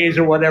 2 days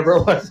or whatever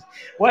it was.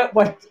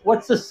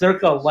 What's the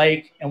Circa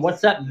like, and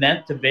what's that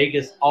meant to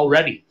Vegas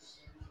already?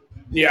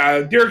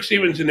 Yeah, Derek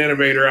Stevens is an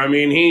innovator. I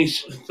mean,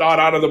 he's thought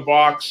out of the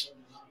box,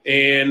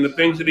 and the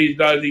things that he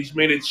does, he's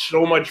made it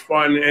so much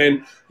fun.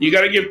 And you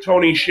got to give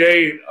Tony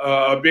Shea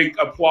a big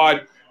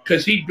applaud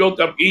because he built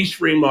up East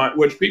Fremont,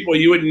 which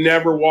you would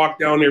never walk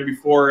down there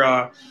before,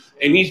 and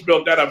he's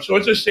built that up. So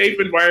it's a safe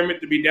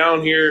environment to be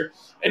down here.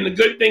 And the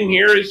good thing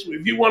here is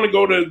if you want to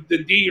go to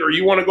the D or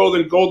you want to go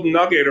to the Golden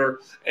Nugget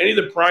or any of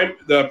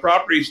the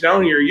properties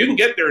down here, you can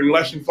get there in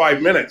less than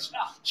 5 minutes.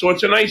 So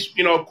it's a nice,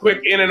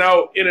 quick in and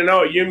out.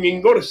 You can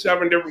go to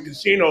 7 different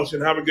casinos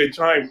and have a good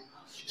time.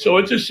 So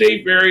it's a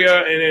safe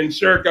area, and in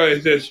Circa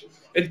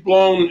it's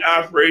blown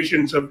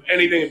aspirations of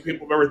anything that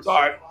people have ever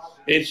thought.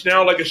 It's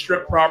now like a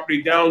strip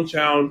property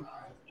downtown,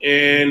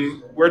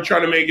 and we're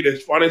trying to make it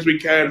as fun as we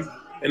can.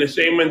 And the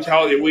same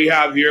mentality that we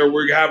have here,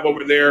 we have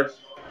over there.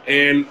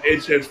 And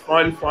it's just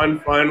fun,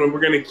 and we're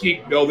going to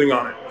keep building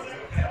on it.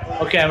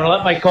 Okay, I'm going to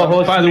let my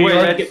co-host. By the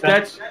way,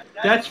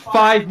 that's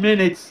 5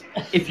 minutes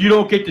if you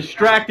don't get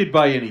distracted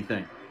by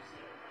anything.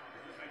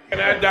 Can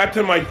I add that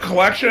to my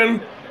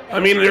collection? I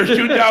mean, there's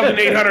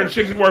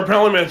 2,864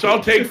 penalty minutes. I'll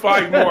take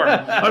 5 more.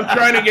 I'm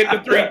trying to get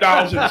to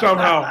 3,000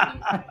 somehow.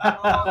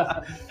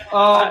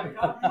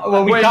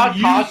 Well, we talked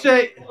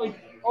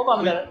hold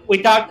on a minute.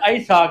 We talked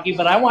ice hockey,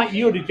 but I want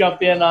you to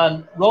jump in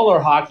on roller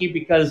hockey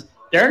because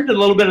Darren did a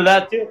little bit of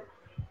that too.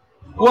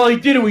 Well, he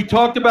did it. We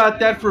talked about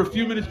that for a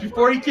few minutes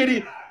before he did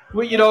it.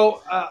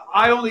 Well,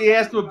 I only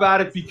asked him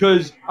about it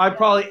because I'm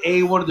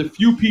probably one of the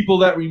few people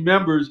that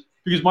remembers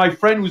because my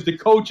friend was the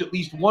coach at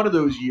least one of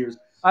those years.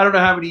 I don't know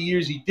how many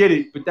years he did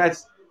it, but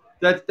that's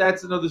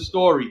another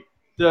story.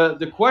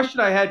 The question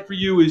I had for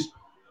you is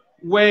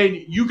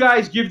when you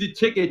guys give the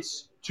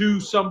tickets to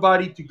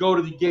somebody to go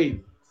to the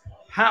game,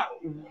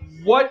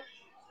 what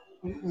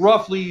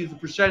roughly the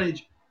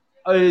percentage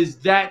is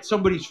that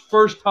somebody's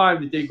first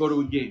time that they go to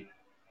a game?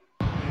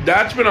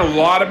 That's been a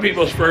lot of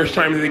people's first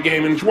time to the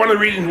game, and it's one of the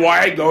reasons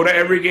why I go to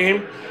every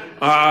game.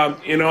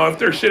 If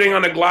they're sitting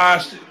on the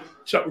glass,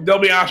 they'll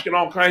be asking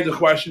all kinds of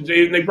questions.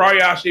 They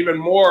probably ask even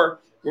more.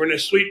 We're in a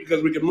suite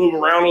because we can move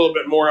around a little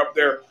bit more up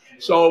there.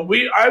 So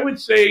I would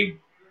say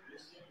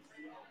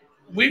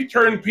we've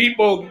turned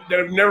people that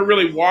have never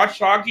really watched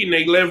hockey and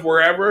they live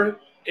wherever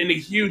into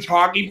huge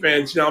hockey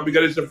fans now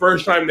because it's the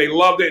first time. They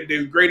loved it. They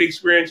had a great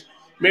experience.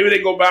 Maybe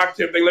they go back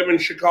to if they live in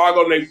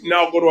Chicago and they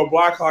now go to a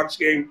Blackhawks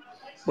game.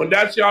 But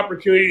that's the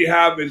opportunity you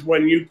have is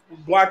when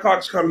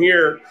Blackhawks come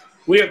here,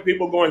 we have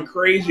people going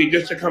crazy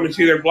just to come and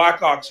see their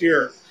Blackhawks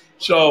here.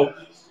 So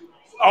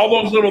all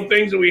those little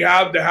things that we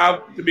have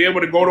to be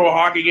able to go to a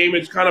hockey game,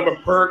 it's kind of a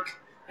perk.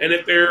 And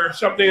if there's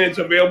something that's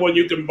available and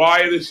you can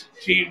buy this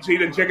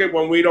season ticket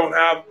when we don't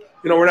have,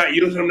 we're not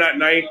using them that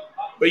night.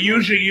 But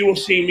usually you will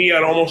see me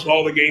at almost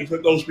all the games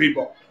with those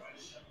people.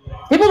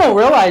 People don't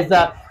realize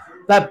that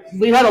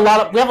we have a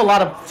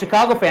lot of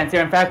Chicago fans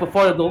here. In fact,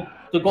 before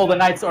the Golden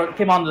Knights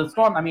came onto the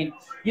Storm, I mean,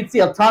 you'd see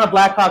a ton of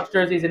Blackhawks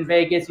jerseys in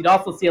Vegas. You'd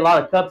also see a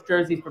lot of Cubs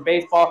jerseys for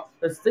baseball.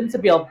 There seems to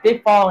be a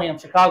big following of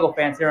Chicago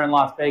fans here in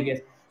Las Vegas.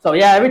 So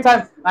yeah, every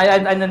time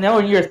I know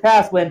in years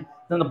past when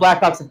the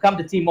Blackhawks have come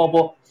to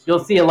T-Mobile,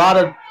 you'll see a lot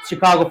of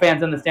Chicago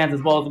fans in the stands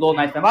as well as the Golden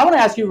Knights fans. I want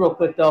to ask you real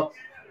quick though.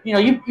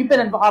 You've been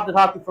involved in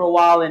hockey for a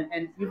while,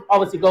 and you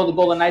obviously go to the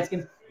Golden Knights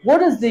games. Where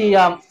does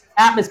the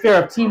atmosphere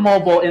of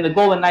T-Mobile in the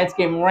Golden Knights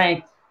game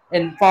rank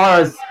as far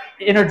as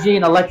energy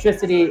and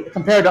electricity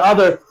compared to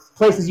other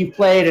places you've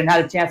played and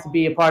had a chance to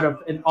be a part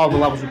of in all the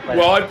levels you've played?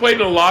 Well, I've played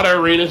in a lot of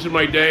arenas in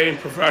my day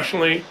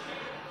professionally,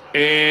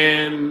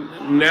 and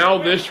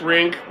now this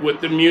rink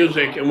with the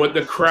music and with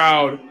the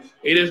crowd,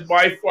 it is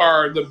by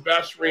far the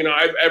best arena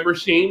I've ever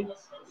seen.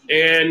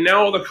 And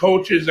now the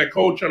coaches that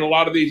coach on a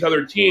lot of these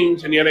other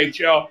teams in the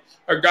NHL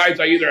are guys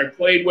I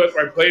played with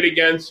or I played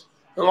against.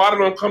 And a lot of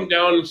them come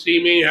down and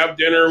see me, have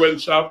dinner with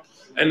and stuff,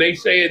 and they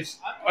say it's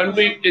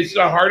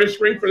the hardest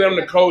rink for them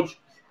to coach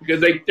because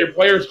their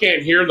players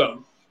can't hear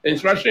them. and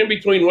especially in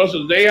between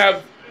whistles, they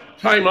have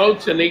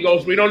timeouts, and he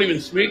goes, we don't even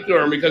speak to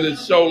them because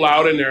it's so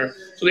loud in there.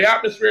 So the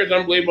atmosphere is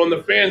unbelievable, and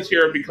the fans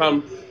here have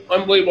become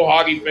unbelievable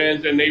hockey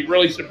fans, and they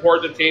really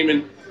support the team.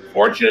 And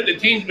fortunate the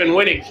team's been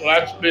winning, so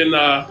that's been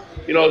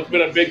it's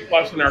been a big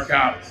plus in our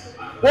cap.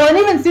 Well, it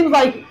even seems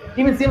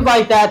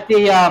like that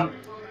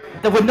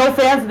that with no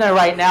fans in there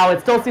right now,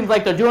 it still seems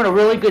like they're doing a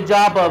really good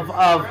job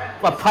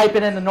of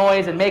piping in the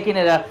noise and making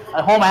it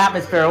a home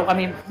atmosphere. I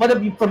mean,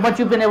 from what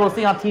you've been able to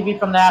see on TV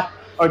from that,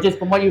 or just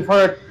from what you've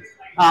heard,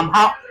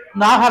 how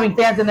not having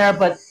fans in there,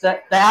 but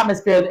the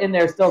atmosphere in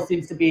there still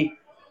seems to be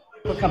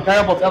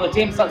comparable to other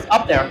teams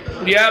up there.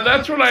 Yeah,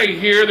 that's what I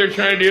hear they're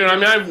trying to do. I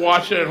mean, I've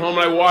watched it at home,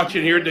 and I watch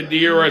it here at the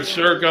Deer or at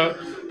Circa.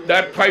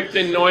 That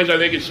piped-in noise, I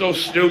think, is so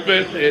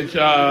stupid. It's,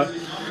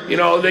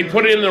 they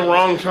put it in the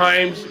wrong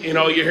times. You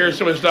hear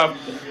some of the stuff.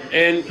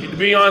 And to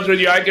be honest with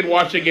you, I could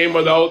watch the game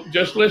without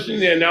just listening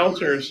to the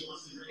announcers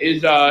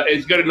is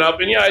good enough.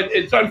 And, yeah,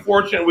 it's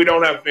unfortunate we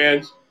don't have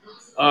fans.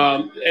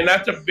 And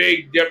that's a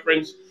big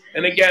difference.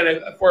 And,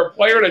 again, for a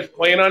player that's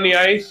playing on the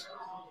ice,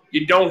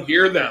 you don't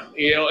hear them.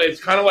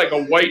 It's kind of like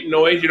a white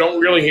noise. You don't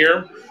really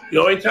hear them.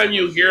 The only time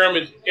you hear them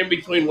is in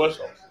between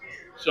whistles.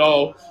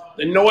 So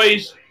the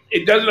noise,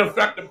 it doesn't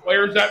affect the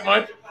players that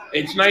much.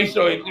 It's nice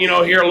to,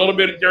 hear a little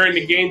bit during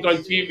the games on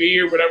TV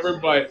or whatever,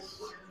 but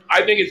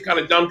I think it's kind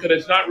of dumb because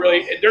it's not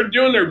really – they're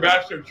doing their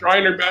best. They're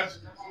trying their best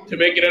to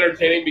make it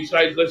entertaining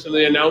besides listening to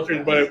the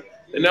announcers, but if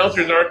the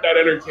announcers aren't that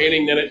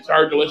entertaining, then it's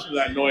hard to listen to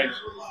that noise.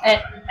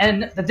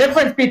 And the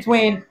difference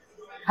between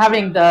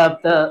having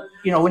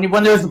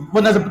when there's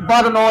a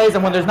lot of noise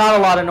and when there's not a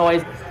lot of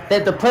noise,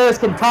 that the players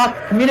can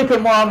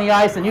communicate more on the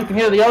ice, and you can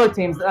hear the other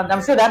teams.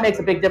 I'm sure that makes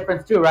a big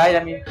difference too, right?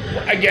 I mean,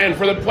 again,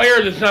 for the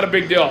players, it's not a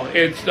big deal.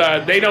 It's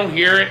they don't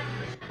hear it.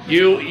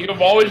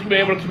 You've always been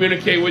able to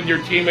communicate with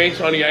your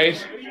teammates on the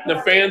ice. The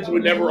fans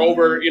would never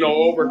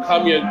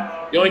overcome you.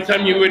 The only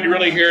time you would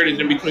really hear it is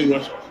in between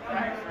whistles.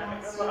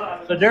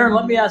 So Darren,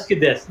 let me ask you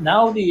this: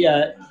 now the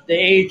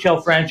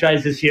AHL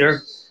franchise is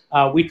here.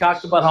 We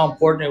talked about how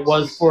important it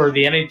was for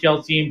the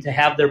NHL team to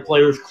have their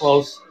players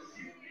close.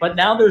 But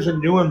now there's a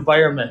new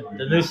environment.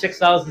 The new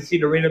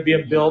 6,000-seat arena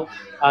being built.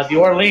 The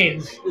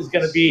Orleans is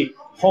going to be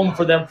home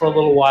for them for a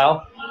little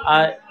while.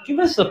 Give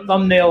us a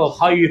thumbnail of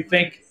how you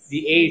think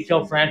the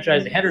AHL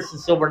franchise, the Henderson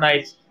Silver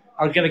Knights,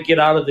 are going to get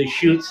out of the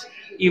chutes,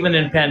 even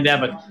in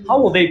pandemic. How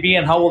will they be,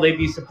 and how will they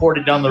be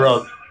supported down the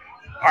road?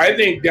 I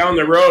think down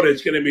the road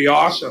it's going to be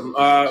awesome.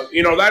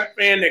 That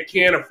fan that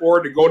can't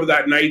afford to go to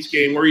that Knights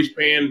game where he's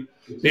paying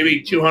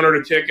maybe $200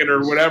 a ticket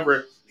or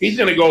whatever, he's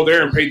going to go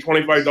there and pay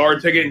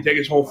 $25 ticket and take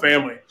his whole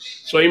family.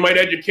 So he might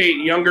educate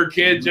younger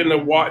kids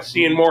into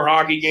seeing more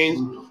hockey games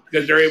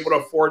because they're able to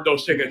afford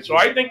those tickets. So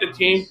I think the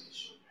team,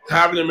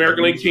 having the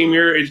American League team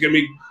here, is going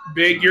to be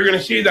big. You're going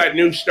to see that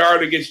new star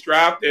that gets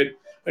drafted,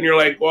 and you're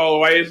like, well,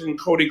 why isn't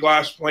Cody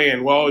Glass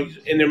playing? Well, he's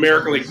in the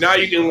American League. Now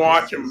you can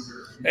watch him.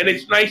 And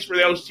it's nice for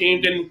those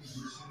teams. And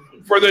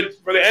for the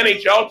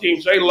NHL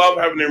teams, they love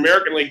having their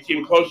American League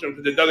team close to them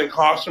because it doesn't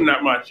cost them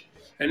that much.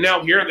 And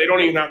now here, they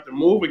don't even have to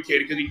move a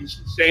kid because he can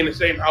stay in the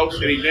same house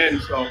that he's in.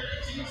 So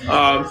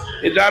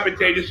it's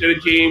advantageous to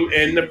the team.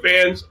 And the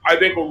fans, I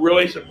think, will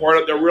really support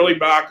it. They'll really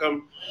back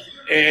them.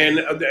 And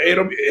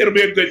it'll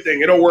be a good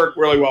thing. It'll work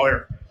really well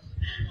here.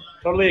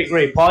 Totally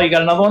agree. Paul, you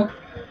got another one?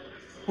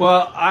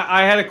 Well,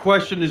 I had a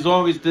question as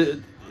long as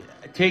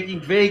taking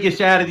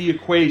Vegas out of the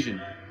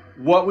equation.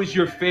 What was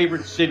your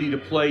favorite city to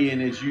play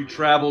in as you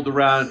traveled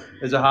around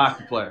as a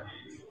hockey player?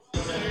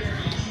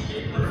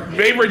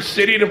 Favorite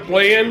city to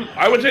play in?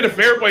 I would say the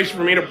favorite place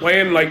for me to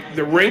play in, like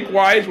the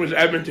rink-wise, was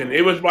Edmonton.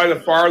 It was by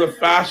far the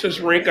fastest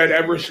rink I'd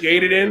ever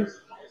skated in.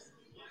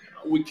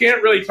 We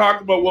can't really talk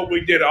about what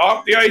we did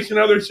off the ice in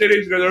other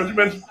cities. There's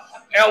been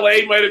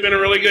L.A. might have been a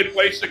really good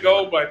place to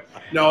go, but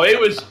no,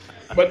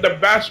 but the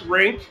best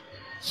rink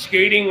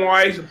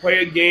skating-wise to play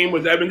a game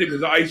was Edmonton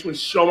because the ice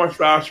was so much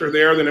faster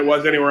there than it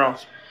was anywhere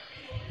else.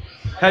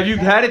 Have you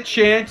had a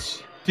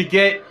chance to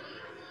get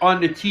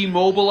on the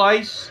T-Mobile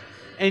ice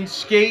and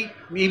skate,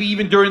 maybe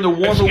even during the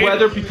warmer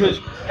weather? Because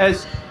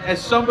as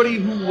somebody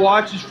who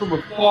watches from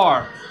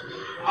afar,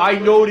 I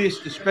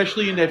noticed,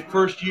 especially in that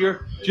first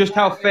year, just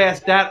how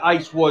fast that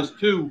ice was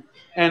too.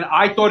 And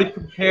I thought it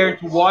compared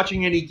to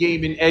watching any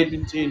game in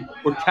Edmonton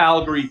or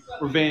Calgary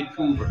or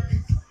Vancouver.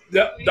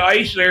 The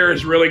ice there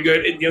is really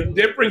good. The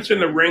difference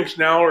in the rinks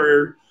now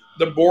are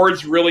the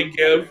boards really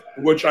give,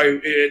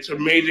 it's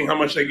amazing how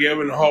much they give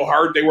and how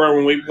hard they were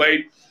when we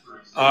played.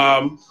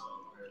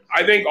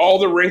 I think all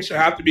the rinks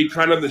have to be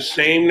kind of the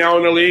same now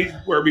in the league,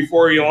 where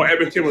before,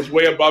 Edmonton was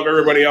way above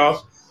everybody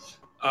else.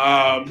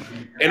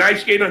 And I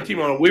skated on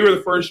T-Mobile. We were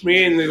the first,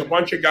 me and there's a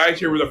bunch of guys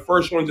here were the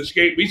first ones to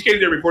skate. We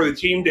skated there before the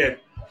team did.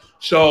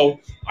 So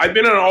I've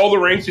been on all the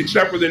rinks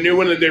except for the new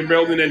one that they're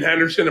building in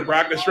Henderson, the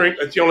practice rink.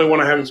 That's the only one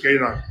I haven't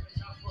skated on.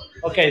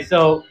 Okay,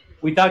 so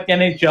we talked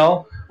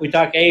NHL, we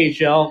talked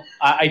AHL.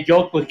 I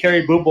joked with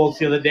Kerry Bubolz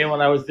the other day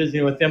when I was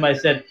visiting with him. I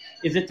said,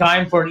 is it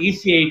time for an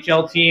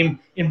ECHL team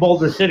in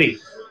Boulder City?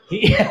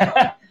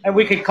 And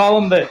we could call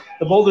them the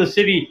Boulder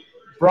City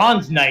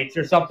bronze knights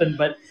or something.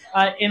 But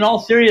in all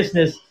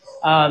seriousness,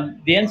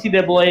 the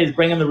NCAA is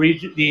bringing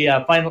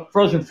the final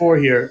Frozen Four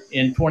here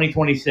in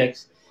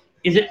 2026.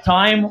 Is it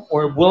time,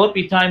 or will it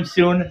be time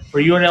soon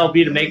for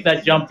UNLV to make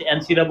that jump to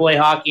NCAA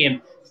hockey and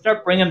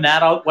start bringing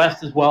that out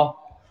west as well?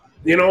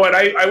 You know what?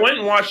 I went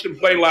and watched them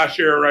play last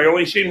year. I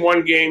only seen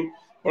one game,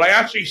 but I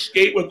actually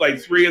skate with like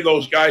 3 of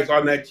those guys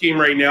on that team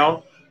right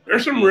now.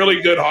 There's some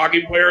really good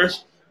hockey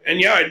players. And,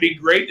 yeah, it'd be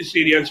great to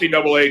see the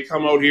NCAA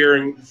come out here.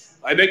 And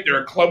I think they're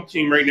a club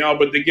team right now,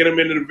 but they get them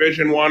into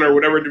Division I or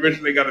whatever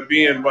division they got to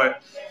be in.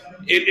 But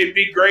it'd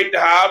be great to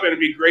have, and it'd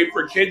be great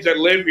for kids that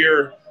live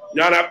here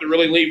not have to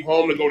really leave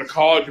home to go to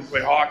college and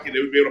play hockey. They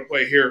would be able to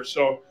play here.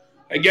 So,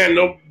 again,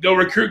 they'll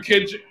recruit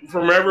kids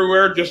from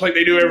everywhere just like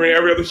they do every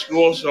other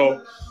school.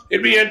 So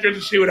it'd be interesting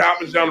to see what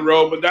happens down the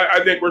road. But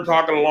I think we're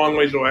talking a long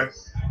ways away.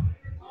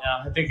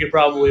 Yeah, I think you're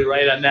probably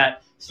right on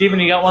that. Stephen,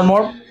 you got one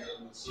more?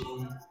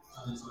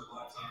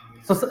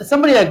 So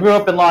somebody that grew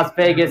up in Las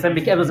Vegas and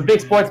was a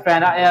big sports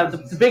fan,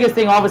 the biggest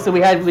thing, obviously,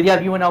 we have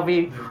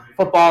UNLV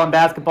football and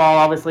basketball.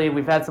 Obviously,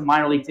 we've had some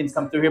minor league teams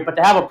come through here, but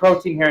to have a pro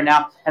team here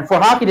now, and for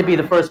hockey to be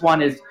the first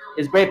one is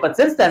great. But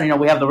since then,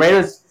 we have the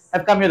Raiders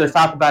have come here. There's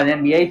talk about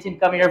an NBA team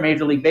coming here,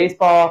 Major League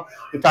Baseball.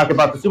 We've talked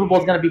about the Super Bowl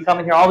is going to be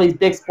coming here. All these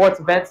big sports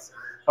events,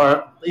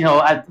 or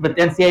with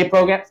NCAA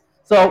programs.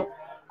 So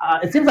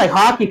it seems like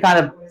hockey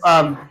kind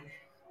of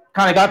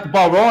got the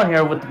ball rolling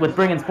here with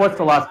bringing sports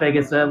to Las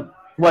Vegas.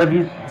 What have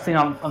you seen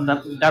on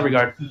that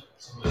regard?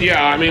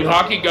 Yeah, I mean,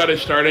 hockey got it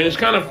started. It's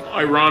kind of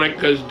ironic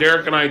because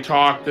Derek and I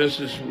talked, this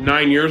is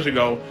 9 years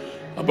ago,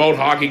 about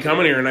hockey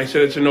coming here, and I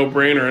said it's a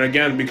no-brainer. And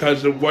again,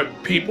 because of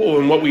what people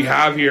and what we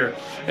have here.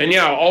 And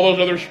yeah, all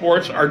those other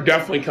sports are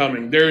definitely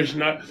coming.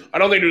 I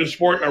don't think there's a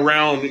sport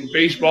around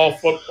baseball,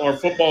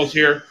 football's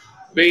here.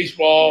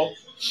 Baseball,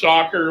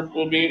 soccer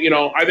will be,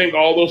 I think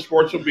all those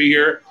sports will be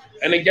here.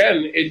 And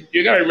again,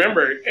 you got to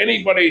remember,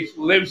 anybody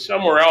who lives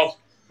somewhere else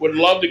would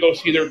love to go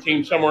see their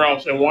team somewhere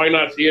else, and why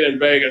not see it in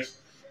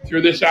Vegas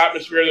through this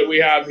atmosphere that we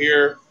have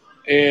here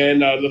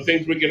and the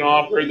things we can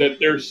offer that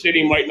their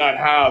city might not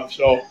have.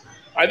 So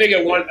I think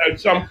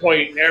at some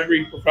point,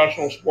 every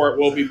professional sport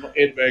will be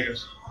in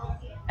Vegas.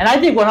 And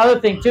I think one other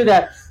thing, too,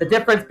 that the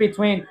difference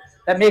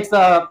that makes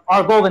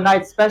our Golden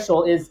Knights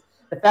special is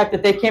the fact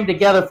that they came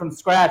together from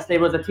scratch. There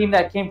was a team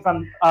that came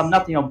from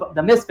nothing,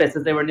 the Misfits,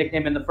 as they were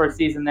nicknamed in the first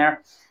season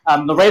there.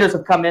 The Raiders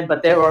have come in,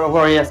 but they were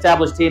already an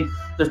established team.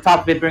 There's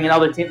talk of it bringing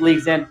other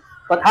leagues in.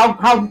 But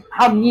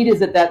how neat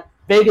is it that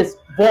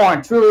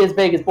Vegas-born, truly is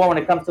Vegas-born when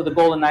it comes to the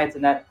Golden Knights,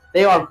 and that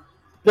they are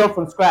built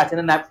from scratch. And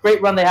in that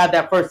great run they had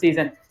that first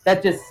season,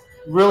 that just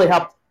really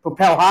helped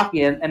propel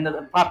hockey and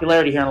the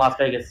popularity here in Las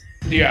Vegas.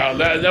 Yeah,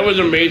 that was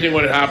amazing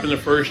what had happened the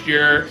first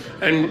year.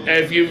 And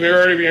if you've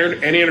heard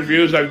any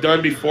interviews I've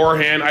done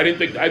beforehand,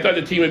 I thought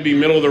the team would be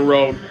middle of the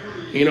road.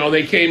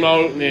 They came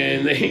out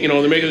and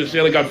they make it to the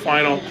Stanley Cup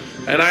final.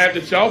 And I have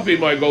to tell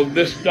people, I go,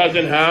 this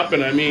doesn't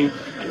happen. I mean,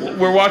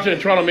 we're watching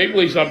the Toronto Maple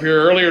Leafs up here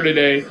earlier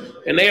today,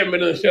 and they haven't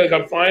been in the Stanley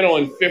Cup final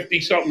in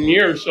 50-something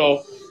years.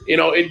 So,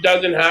 it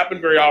doesn't happen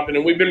very often.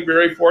 And we've been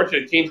very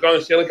fortunate. Teams gone to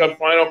the Stanley Cup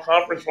final,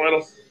 conference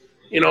final.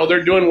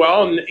 They're doing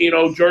well. And,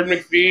 Jordan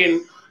McPhee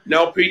and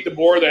now Pete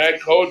DeBoer, the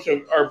head coach,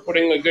 are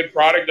putting a good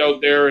product out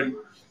there. And,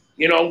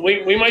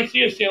 we might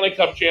see a Stanley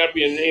Cup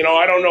champion.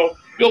 I don't know.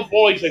 Bill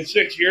Foley said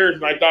 6 years,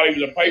 and I thought he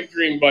was a pipe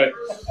dream, but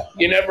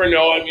you never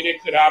know. I mean,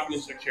 it could happen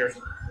in 6 years.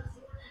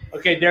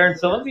 Okay, Darren,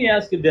 so let me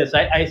ask you this.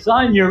 I saw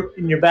in your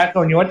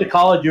background, you went to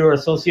college, you were a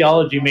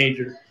sociology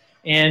major,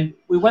 and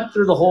we went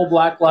through the whole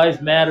Black Lives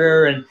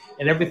Matter and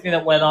everything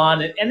that went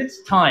on, and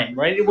it's time,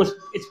 right?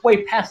 It's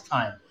way past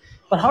time.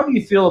 But how do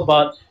you feel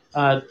about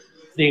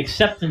the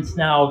acceptance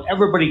now of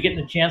everybody getting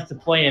a chance to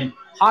play and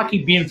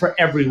hockey being for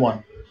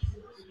everyone?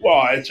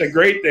 Well, it's a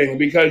great thing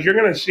because you're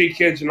going to see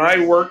kids, and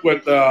I work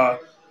with a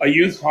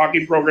youth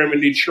hockey program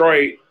in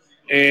Detroit,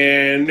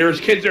 and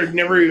there's kids that have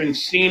never even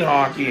seen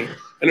hockey,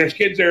 and there's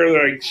kids that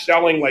are like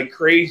selling like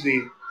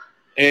crazy,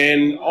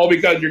 and all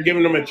because you're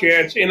giving them a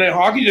chance. And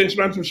hockey's an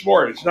expensive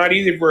sport. It's not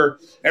easy for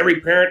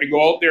every parent to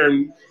go out there,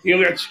 and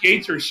that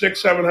skates are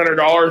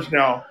 $600-700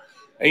 now,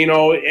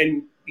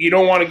 and you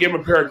don't want to give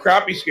them a pair of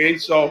crappy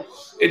skates, so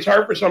it's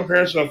hard for some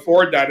parents to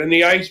afford that, and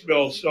the ice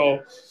bills. So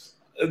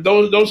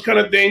those kind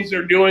of things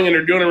they're doing, and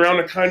they're doing around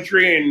the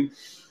country, and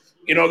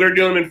they're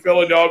doing them in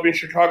Philadelphia and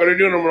Chicago. They're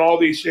doing them in all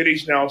these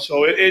cities now,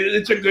 so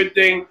it's a good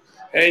thing.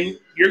 And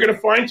you're going to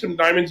find some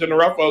diamonds in the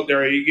rough out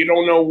there. You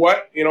don't know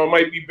what, it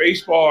might be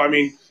baseball. I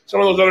mean, some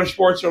of those other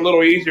sports are a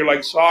little easier,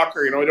 like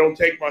soccer. It don't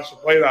take much to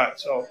play that.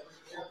 So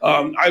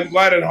I'm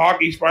glad that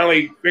hockey's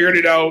finally figured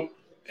it out,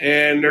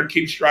 and they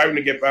keep striving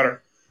to get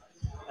better.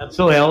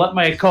 Absolutely. I'll let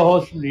my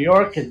co-host from New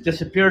York has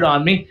disappeared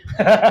on me.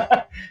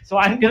 So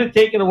I'm going to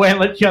take it away and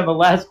let you on the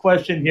last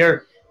question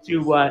here.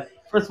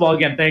 First of all,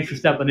 again, thanks for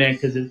stepping in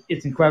because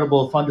it's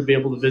incredible, fun to be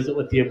able to visit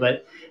with you.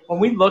 But when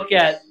we look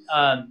at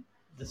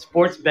the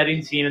sports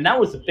betting scene, and that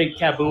was a big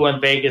taboo in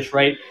Vegas,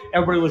 right?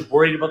 Everybody was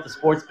worried about the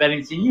sports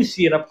betting scene. You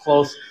see it up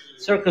close.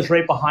 Circa's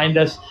right behind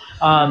us.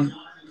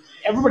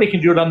 everybody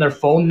can do it on their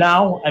phone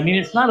now. I mean,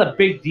 it's not a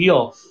big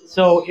deal.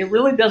 So it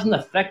really doesn't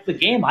affect the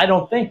game, I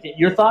don't think.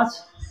 Your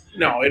thoughts?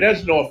 No, it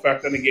has no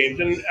effect on the games.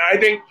 And I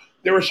think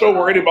they were so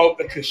worried about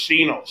the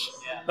casinos,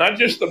 not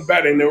just the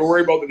betting. They were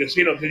worried about the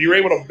casinos because you were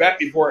able to bet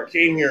before it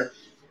came here.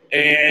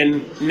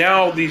 And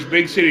now these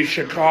big cities,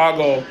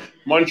 Chicago,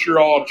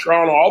 Montreal,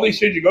 Toronto, all these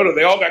cities you go to,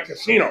 they all got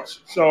casinos.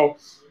 So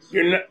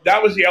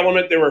that was the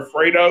element they were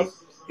afraid of,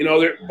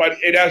 but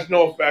it has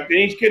no effect. And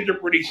these kids are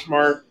pretty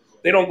smart.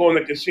 They don't go in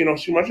the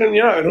casinos too much. And,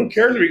 who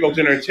cares if he goes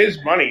in there? It's his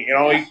money.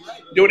 He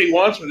do what he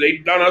wants with it.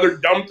 They've done other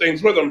dumb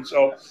things with him.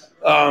 So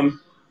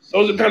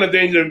those are the kind of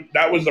things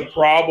that was the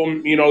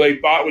problem. They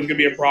thought was going to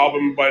be a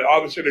problem, but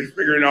obviously they're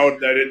figuring out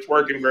that it's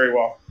working very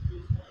well.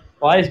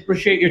 Well, I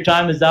appreciate your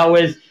time as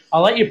always.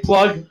 I'll let you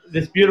plug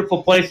this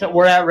beautiful place that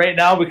we're at right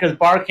now because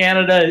Bar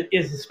Canada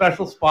is a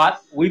special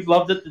spot. We've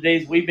loved it the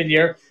days we've been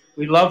here.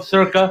 We love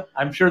Circa.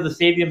 I'm sure the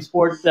Stadium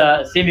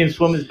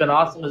Swim has been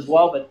awesome as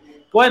well. But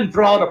go ahead and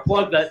throw out a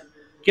plug that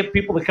get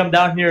people to come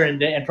down here and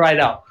try it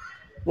out.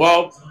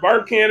 Well,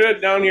 Bar Canada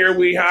down here,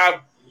 we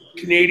have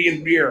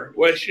Canadian beer,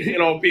 which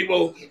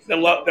people that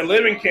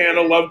live in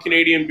Canada love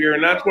Canadian beer,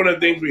 and that's one of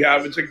the things we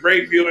have. It's a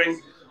great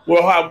viewing.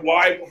 We'll have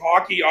live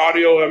hockey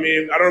audio. I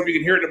mean, I don't know if you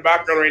can hear it in the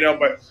background right now,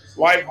 but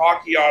live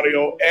hockey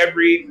audio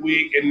every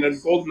week, and the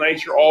Golden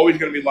Knights are always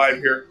going to be live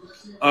here.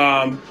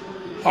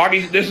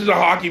 Hockey. This is a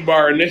hockey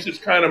bar, and this is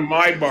kind of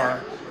my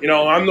bar.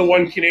 I'm the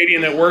one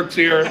Canadian that works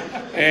here,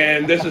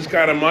 and this is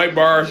kind of my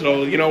bar.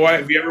 So, you know what?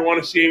 If you ever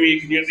want to see me,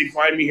 you can usually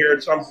find me here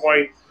at some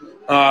point.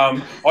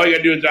 All you got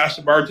to do is ask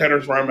the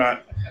bartenders where I'm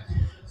at.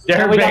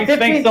 Darren Banks,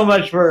 thanks so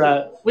much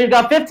for... We've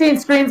got 15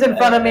 screens in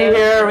front of me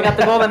here. We got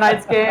the Golden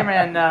Knights game,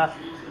 and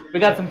we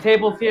got some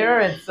tables here.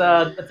 It's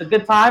a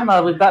good time.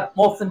 We've got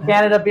Molson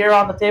Canada beer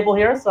on the table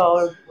here,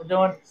 so we're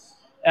doing...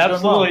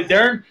 Absolutely. Doing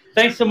well. Darren,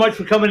 thanks so much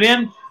for coming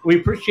in. We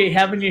appreciate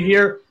having you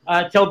here.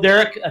 Tell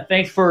Derek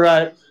thanks for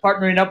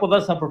partnering up with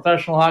us on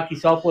Professional Hockey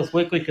Southwest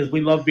Weekly because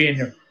we love being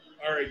here.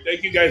 All right.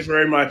 Thank you guys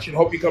very much, and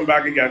hope you come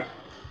back again.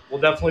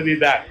 We'll definitely be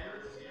back.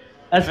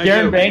 That's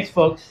Darren Banks,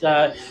 folks,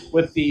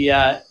 with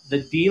the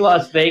D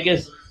Las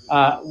Vegas.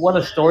 What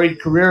a storied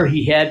career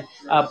he had,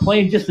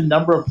 playing just a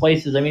number of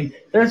places. I mean,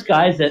 there's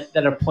guys that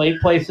have played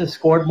places,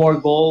 scored more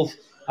goals,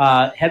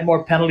 had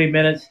more penalty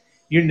minutes,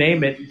 you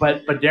name it.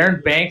 But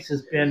Darren Banks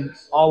has been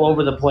all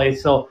over the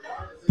place. So,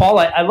 Paul,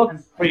 I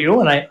looked for you,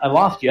 and I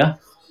lost you.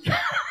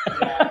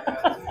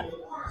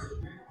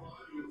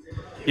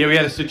 Yeah, we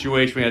had a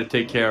situation we had to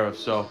take care of.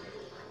 So,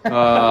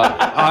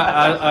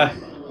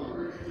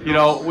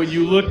 when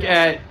you look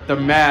at the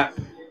map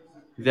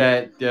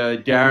that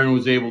Darren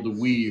was able to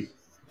weave,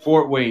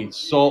 Fort Wayne,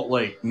 Salt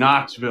Lake,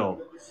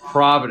 Knoxville,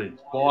 Providence,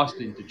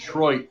 Boston,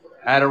 Detroit,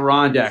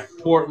 Adirondack,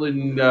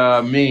 Portland,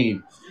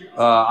 Maine.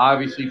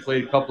 Obviously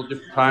played a couple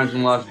different times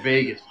in Las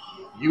Vegas,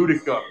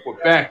 Utica,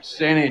 Quebec,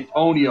 San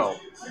Antonio,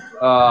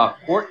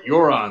 Port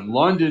Huron,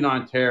 London,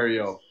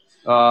 Ontario.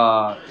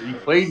 He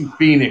played in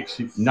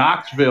Phoenix,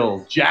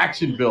 Knoxville,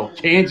 Jacksonville,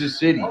 Kansas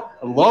City. I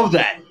love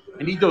that.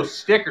 I need those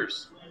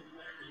stickers.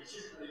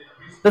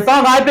 The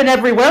song "I've Been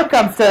Everywhere"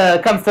 comes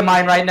to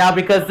mind right now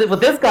because with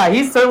this guy,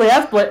 he certainly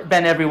has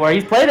been everywhere.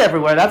 He's played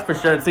everywhere, that's for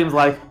sure. It seems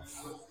like.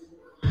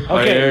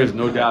 Okay, there's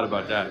no doubt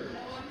about that.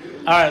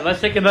 All right,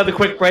 let's take another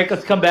quick break.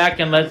 Let's come back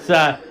and let's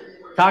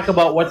talk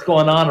about what's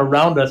going on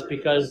around us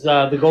because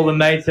the Golden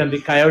Knights and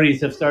the Coyotes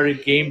have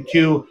started Game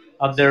 2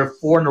 of their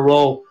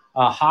 4-in-a-row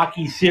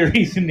hockey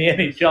series in the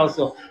NHL.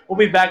 So we'll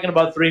be back in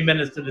about 3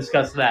 minutes to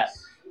discuss that.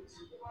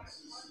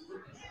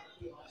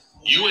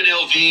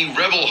 UNLV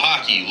Rebel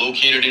Hockey,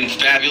 located in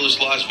fabulous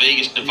Las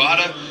Vegas,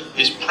 Nevada,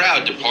 is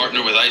proud to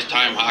partner with Ice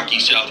Time Hockey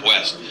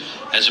Southwest.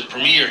 As a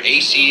premier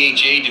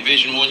ACHA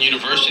Division I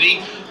university,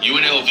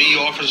 UNLV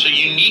offers a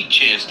unique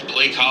chance to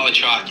play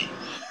college hockey.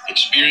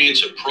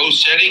 Experience a pro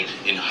setting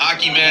in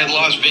Hockey Mad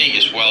Las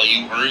Vegas while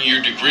you earn your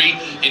degree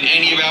in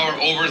any of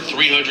our over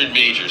 300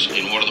 majors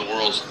in one of the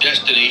world's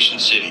destination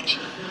cities.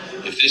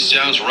 If this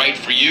sounds right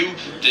for you,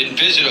 then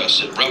visit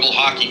us at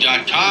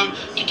rebelhockey.com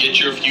to get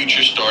your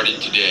future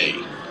started today.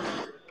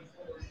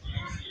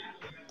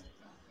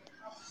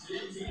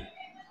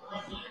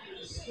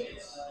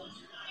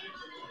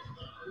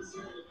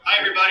 Hi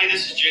everybody,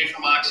 this is Jay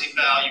from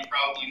OxyPal. You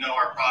probably know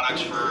our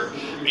products for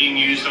being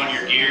used on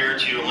your gear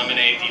to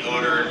eliminate the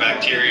odor and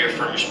bacteria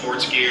from your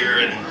sports gear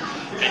and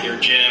your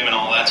gym and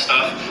all that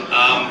stuff.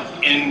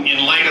 In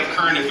light of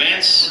current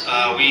events,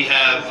 we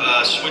have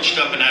switched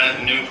up and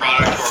added a new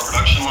product to our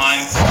production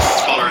line.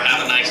 It's called our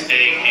Have a Nice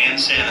Day hand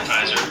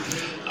sanitizer.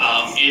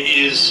 It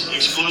is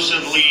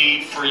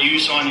exclusively for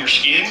use on your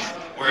skin,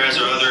 whereas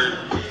our other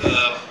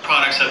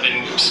products have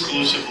been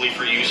exclusively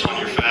for use on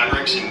your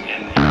fabrics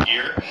and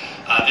gear.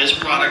 This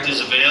product is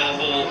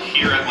available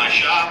here at my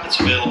shop. It's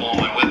available on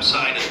my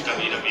website at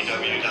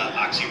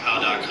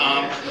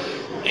www.oxypow.com,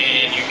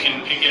 and you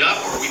can pick it up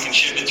or we can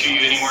ship it to you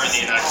anywhere in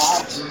the United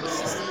States.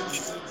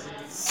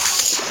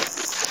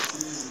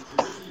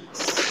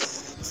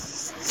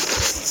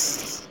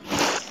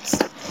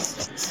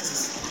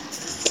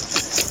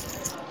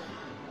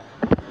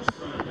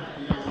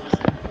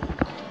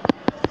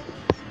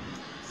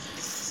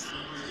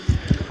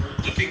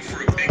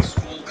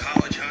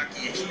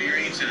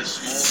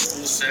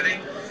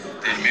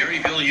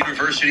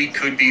 University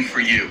could be for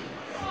you.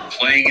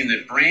 Playing in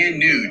the brand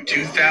new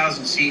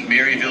 2,000-seat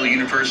Maryville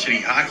University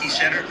Hockey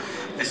Center,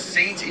 the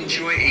Saints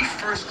enjoy a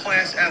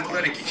first-class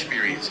athletic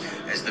experience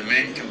as the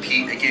men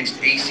compete against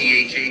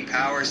ACHA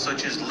powers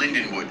such as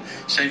Lindenwood,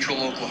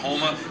 Central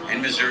Oklahoma,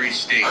 and Missouri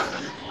State.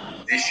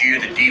 This year,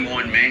 the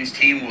D1 men's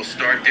team will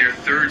start their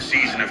third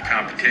season of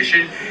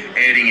competition,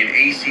 adding an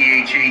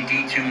ACHA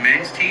D2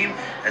 men's team,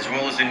 as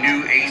well as a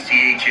new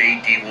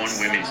ACHA D1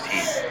 women's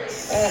team.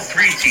 All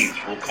three teams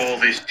will call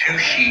this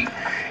two-sheet,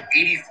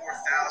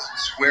 84,000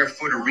 square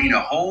foot arena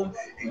home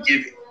and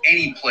give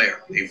any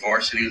player a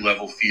varsity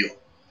level feel.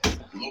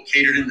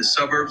 Located in the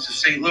suburbs of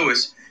St.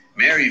 Louis,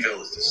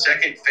 Maryville is the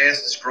second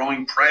fastest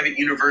growing private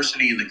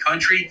university in the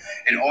country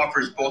and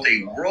offers both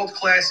a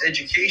world-class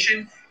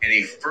education and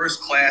a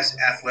first-class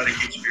athletic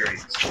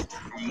experience. For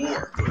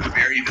more, go to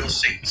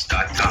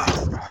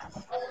MaryvilleSaints.com.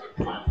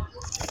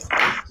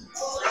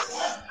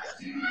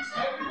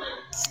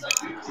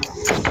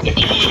 If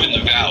you live in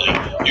the Valley,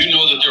 you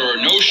know that there are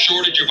no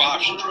shortage of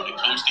options when it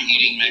comes to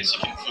eating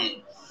Mexican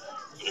food.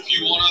 But if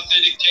you want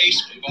authentic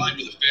taste combined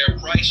with a fair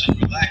price and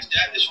relaxed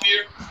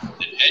atmosphere,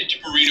 then head to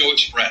Burrito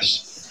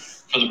Express.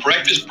 From the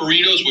breakfast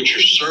burritos, which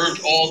are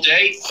served all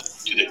day,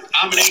 to the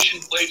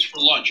combination plates for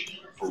lunch,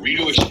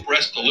 Burrito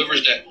Express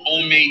delivers that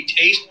homemade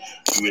taste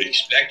you would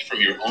expect from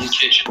your own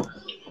kitchen.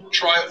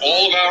 Try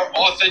all of our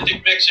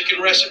authentic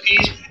Mexican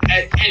recipes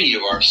at any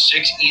of our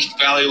 6 East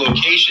Valley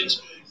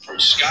locations, from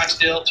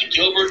Scottsdale to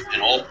Gilbert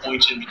and all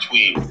points in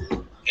between.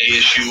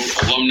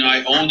 ASU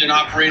alumni owned and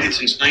operated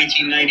since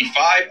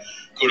 1995.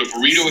 Go to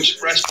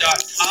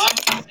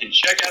burritoexpress.com and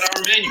check out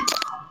our menu,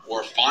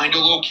 or find a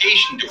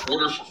location to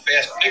order for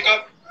fast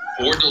pickup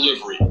or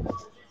delivery.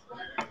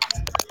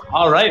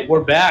 All right,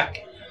 we're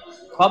back.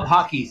 Club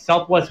Hockey,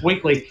 Southwest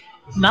Weekly.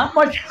 Not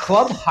much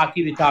club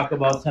hockey to talk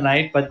about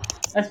tonight, but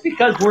that's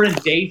because we're in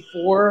day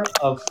 4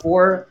 of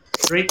 4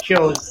 straight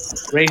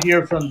shows right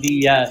here from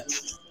the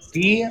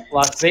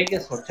Las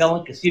Vegas Hotel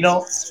and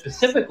Casino,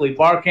 specifically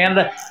Bar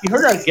Canada. You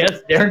heard our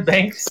guest, Darren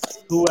Banks,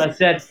 who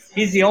said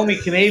he's the only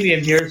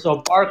Canadian here,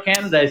 so Bar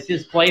Canada is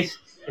his place.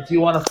 If you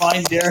want to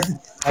find Darren,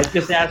 I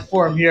just asked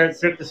for him here at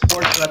Circus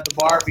Sports at the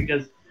bar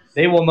because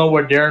they will know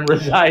where Darren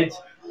resides.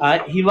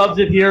 He loves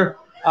it here.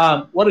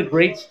 What a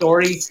great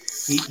story.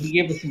 He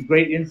gave us some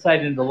great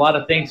insight into a lot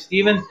of things.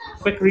 Stephen,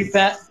 quick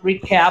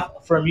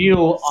recap from you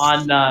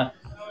on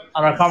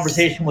our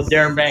conversation with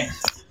Darren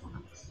Banks.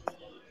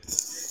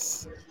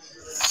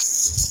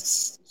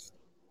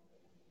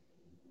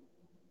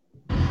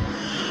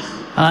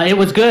 It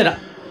was good.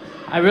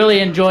 I really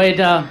enjoyed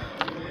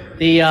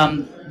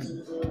the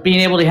being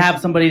able to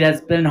have somebody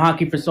that's been in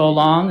hockey for so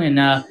long, and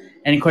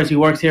of course he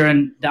works here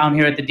down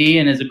here at the D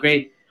and is a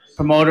great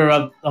promoter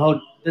of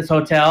this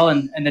hotel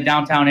and the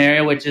downtown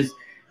area, which has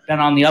been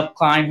on the up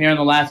climb here in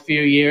the last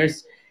few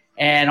years.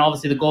 And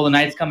obviously the Golden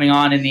Knights coming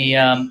on in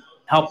the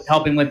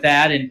helping with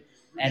that and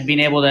being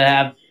able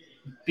to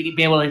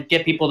be able to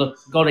get people to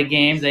go to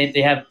games.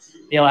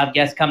 They'll have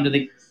guests come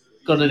to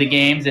go to the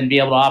games and be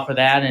able to offer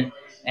that,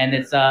 and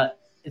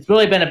it's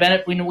really been a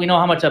benefit. We know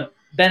how much a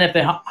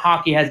benefit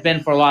hockey has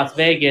been for Las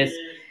Vegas,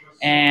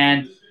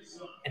 and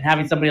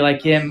having somebody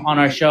like him on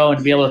our show and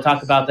to be able to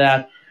talk about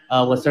that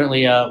was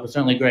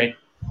certainly great.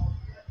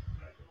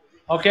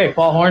 Okay,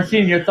 Paul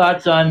Hornstein, your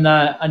thoughts on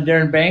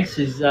Darren Banks?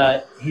 He's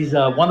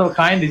one of a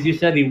kind, as you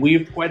said. He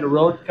weaved quite a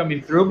road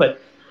coming through, but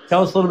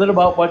tell us a little bit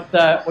about what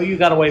you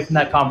got away from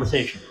that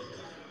conversation.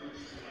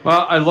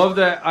 Well, I love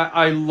that.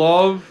 I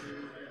love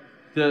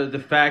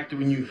the fact that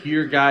when you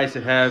hear guys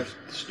that have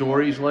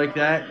stories like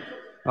that,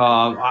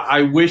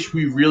 I wish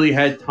we really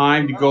had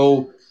time to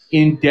go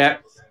in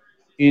depth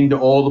into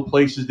all the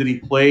places that he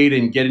played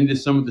and get into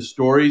some of the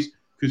stories,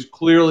 because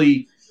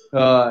clearly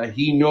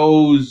he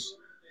knows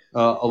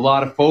a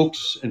lot of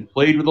folks and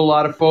played with a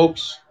lot of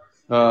folks,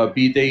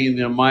 be they in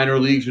the minor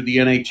leagues or the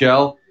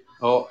NHL,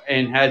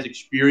 and has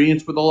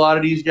experience with a lot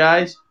of these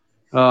guys.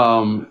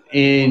 And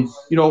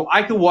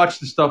I can watch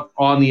the stuff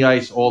on the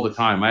ice all the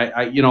time.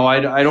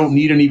 I don't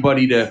need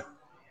anybody to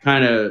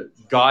kind of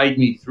guide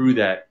me through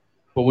that.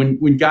 But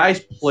when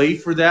guys play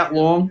for that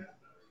long,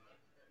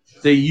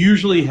 they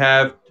usually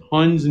have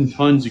tons and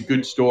tons of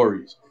good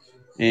stories.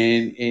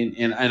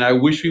 And I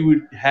wish we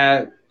would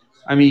have.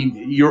 I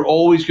mean, you're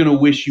always going to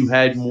wish you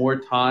had more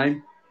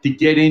time to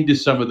get into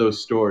some of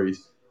those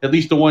stories, at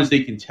least the ones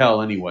they can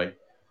tell anyway.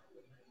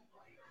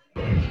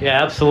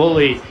 Yeah,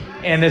 absolutely.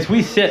 And as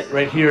we sit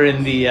right here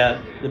in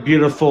the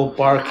beautiful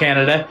Bar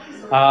Canada,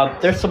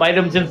 there's some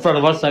items in front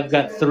of us. I've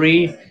got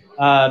 3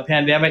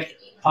 Pandemic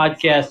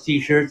Podcast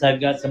T-shirts.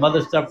 I've got some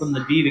other stuff from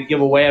the D to give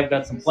away. I've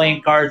got some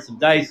playing cards, some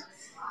dice.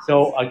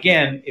 So,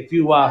 again, if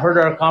you heard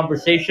our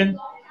conversation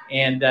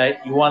and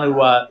you want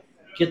to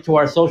get to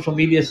our social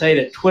media site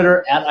at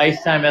Twitter at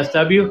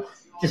IceTimeSW,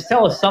 just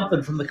tell us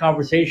something from the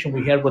conversation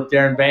we had with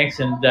Darren Banks,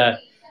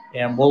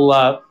 and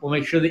we'll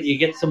make sure that you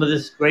get some of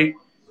this great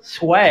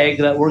swag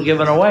that we're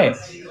giving away.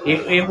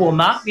 It will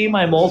not be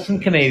my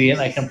Molson Canadian.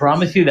 I can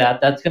promise you that.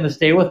 That's going to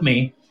stay with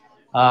me.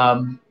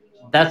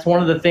 That's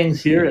one of the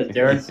things here, as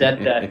Darren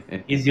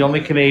said, he's the only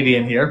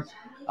Canadian here.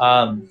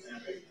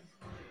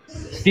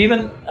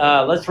 Stephen,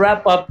 let's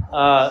wrap up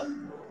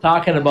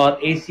talking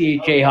about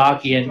ACHA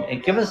hockey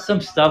and give us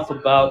some stuff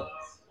about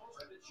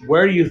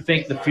where you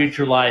think the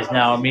future lies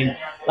now. I mean,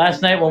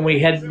 last night when we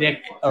had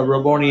Nick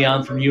Raboni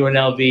on from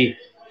UNLV,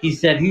 he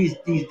said he's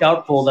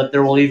doubtful that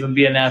there will even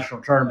be a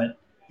national tournament.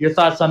 Your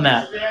thoughts on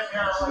that?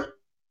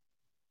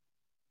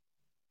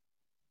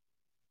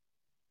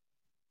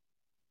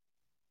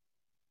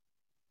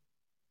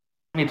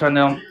 Let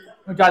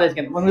me try this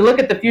again. When we look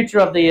at the future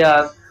of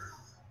the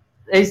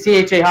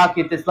ACHA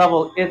hockey at this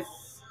level,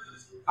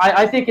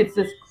 I think it's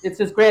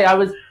just great. I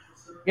was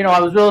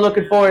really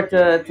looking forward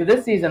to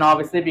this season,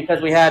 obviously,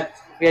 because we had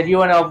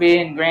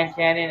UNLV and Grand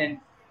Canyon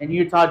and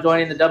Utah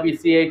joining the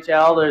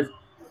WCHL. There's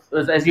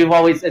as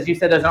you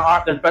said, there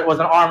was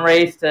an arm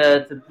race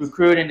to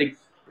recruit and to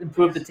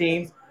improve the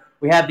teams.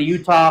 We had the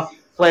Utah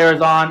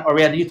players on, or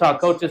we had the Utah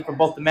coaches for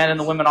both the men and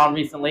the women on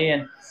recently,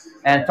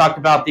 and talked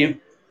about the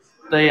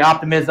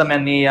optimism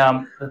and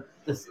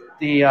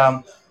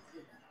the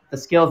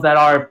skills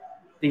that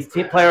these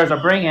players are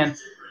bringing,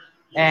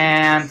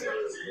 and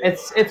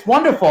it's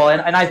wonderful,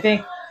 and I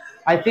think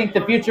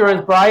the future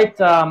is bright.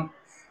 I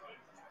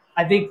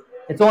think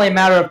it's only a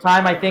matter of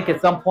time. I think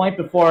at some point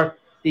before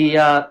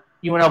the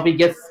UNLV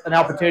gets an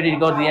opportunity to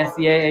go to the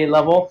NCAA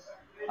level.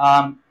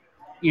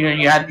 You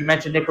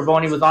mentioned Nick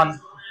Raboni was on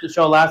the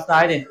show last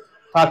night and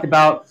talked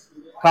about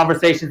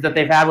conversations that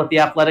they've had with the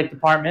athletic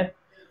department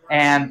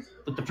and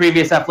with the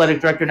previous athletic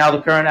director, now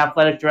the current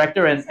athletic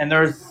director, and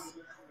there's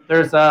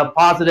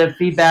positive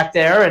feedback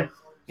there, and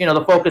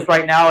the focus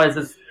right now as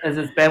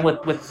it's been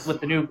with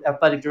the new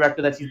athletic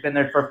director that she's been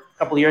there for a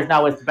couple of years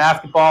now is the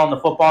basketball and the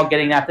football,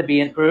 getting that to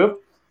be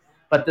improved.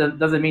 But that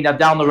doesn't mean that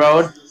down the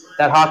road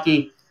that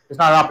hockey there's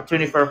not an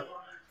opportunity for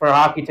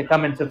hockey to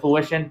come into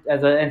fruition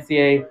as an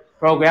NCAA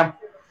program.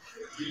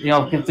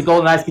 If the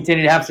Golden Knights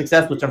continue to have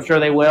success, which I'm sure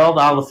they will,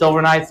 all the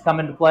Silver Knights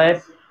come into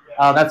play.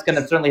 That's going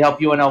to certainly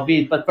help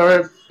UNLV. But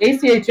for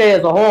ACHA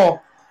as a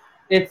whole,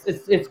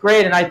 it's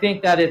great, and I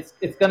think that it's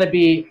going to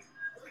be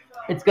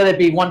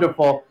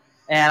wonderful.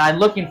 And I'm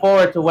looking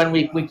forward to when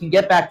we can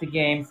get back to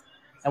games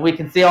and we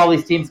can see all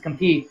these teams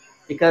compete,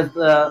 because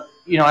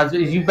as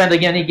you've been to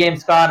any game,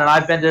 Scott, and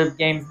I've been to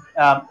games,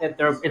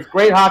 it's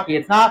great hockey.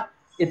 It's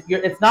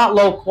not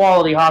low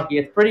quality hockey.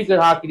 It's pretty good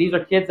hockey. These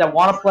are kids that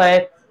want to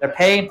play. They're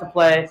paying to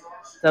play.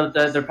 So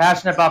they're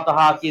passionate about the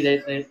hockey.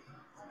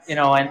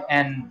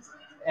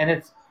 And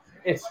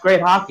it's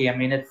great hockey. I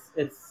mean, it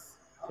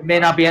may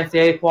not be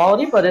NCAA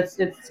quality, but it's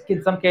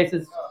in some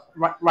cases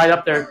right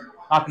up there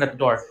knocking at the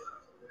door.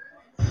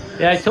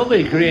 Yeah, I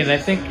totally agree, and I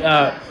think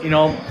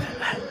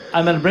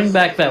I'm going to bring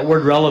back that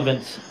word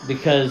relevance,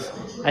 because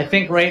I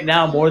think right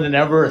now more than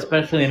ever,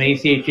 especially in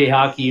ACHA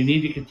hockey, you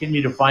need to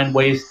continue to find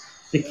ways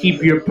to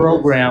keep your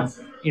program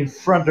in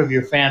front of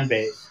your fan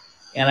base.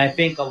 And I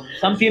think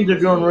some teams are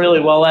doing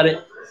really well at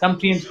it. Some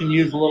teams can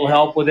use a little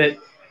help with it.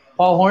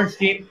 Paul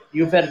Hornstein,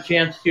 you've had a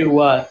chance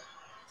to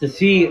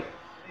see a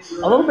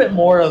little bit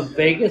more of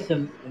Vegas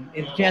and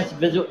a chance to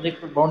visit with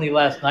Nick Raboni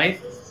last night.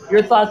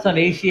 Your thoughts on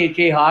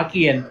ACHA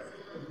hockey and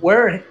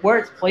where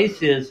its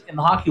place is in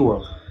the hockey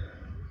world?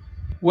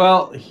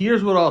 Well,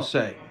 here's what I'll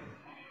say.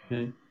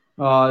 Okay?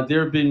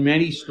 There have been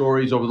many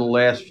stories over the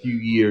last few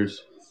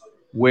years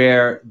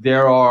where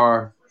there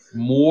are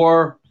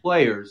more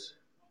players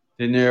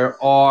than there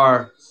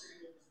are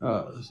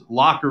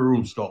locker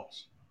room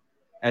stalls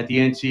at the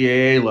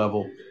NCAA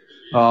level.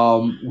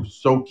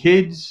 So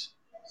kids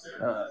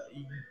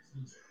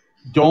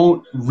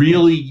don't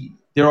really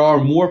 – there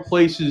are more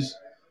places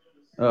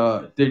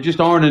there just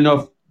aren't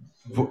enough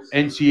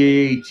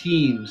NCAA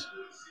teams,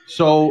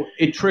 so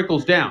it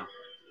trickles down.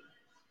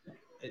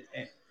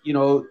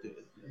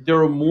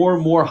 There are more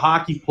and more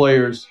hockey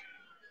players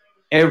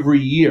every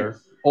year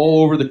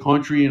all over the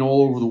country and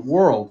all over the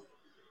world,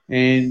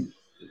 and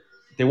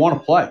they want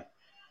to play.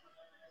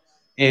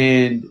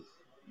 And,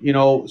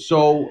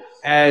 so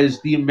as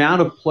the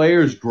amount of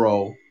players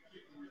grow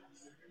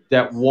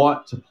that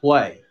want to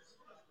play,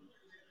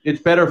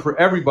 it's better for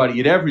everybody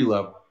at every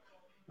level.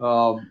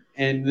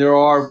 And there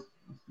are,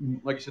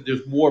 like I said,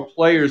 there's more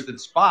players than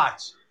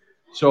spots.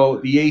 So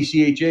the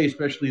ACHA,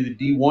 especially the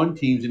D1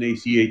 teams in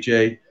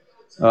ACHA,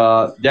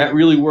 that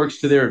really works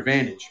to their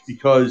advantage,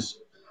 because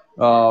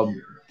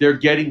they're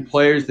getting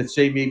players that,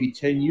 say, maybe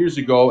 10 years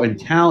ago, and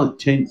talent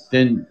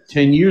 10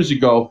 years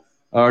ago,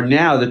 or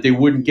now that they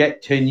wouldn't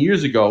get 10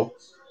 years ago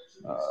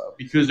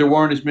because there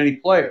weren't as many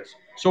players.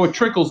 So it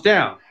trickles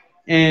down.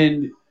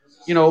 And,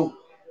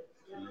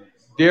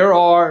 there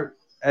are,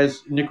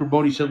 as Nick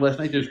Raboni said last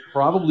night, there's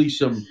probably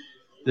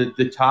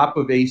the top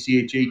of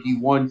ACHA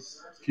D1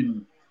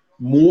 can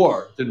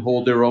more than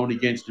hold their own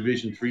against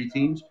Division III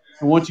teams.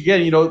 And once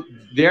again,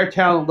 their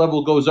talent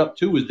level goes up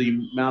too as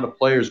the amount of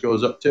players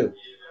goes up too.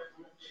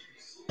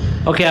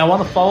 Okay, I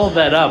want to follow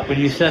that up when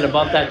you said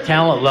about that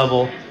talent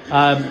level.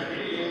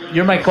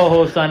 You're my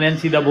co-host on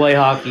NCAA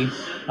hockey.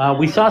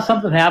 We saw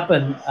something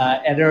happen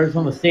at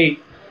Arizona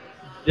State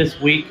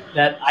this week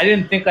that I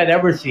didn't think I'd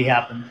ever see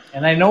happen.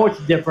 And I know it's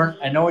different.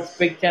 I know it's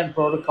Big Ten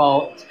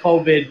protocol. It's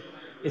COVID.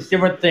 it's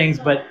different things.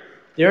 But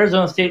the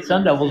Arizona State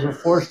Sun Devils were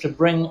forced to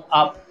bring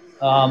up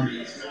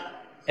an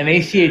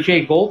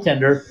ACHA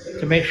goaltender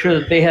to make sure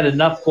that they had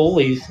enough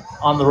goalies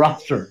on the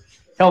roster.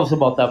 Tell us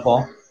about that,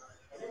 Paul.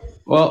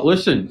 Well,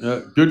 listen,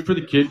 good for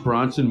the kid,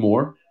 Bronson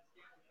Moore.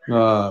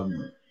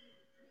 You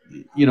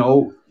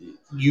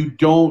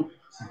don't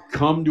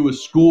come to a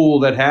school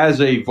that has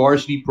a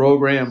varsity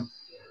program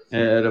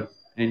and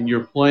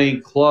you're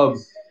playing club.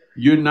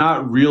 You're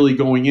not really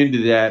going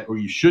into that, or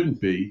you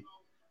shouldn't be,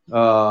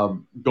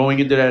 going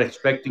into that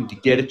expecting to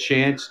get a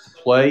chance to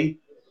play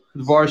for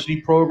the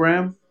varsity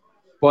program.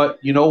 But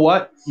you know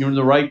what? You're in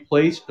the right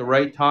place, the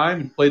right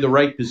time, and play the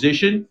right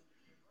position.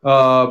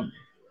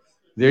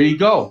 There you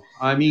go.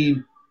 I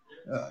mean,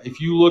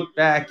 if you look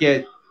back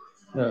at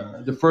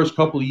the first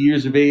couple of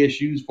years of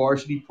ASU's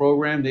varsity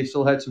program, they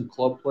still had some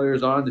club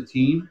players on the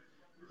team.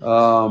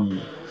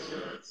 And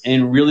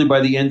really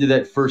by the end of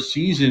that first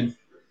season,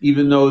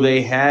 even though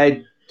they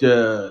had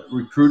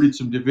recruited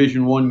some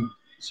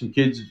some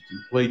kids to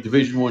play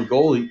Division I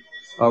goalie,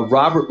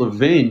 Robert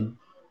Levin,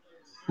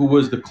 who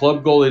was the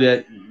club goalie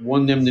that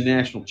won them the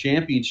national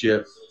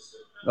championship,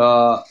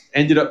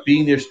 ended up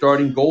being their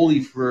starting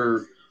goalie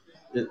for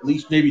at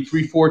least maybe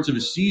 3/4 of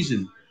a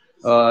season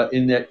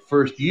in that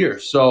first year.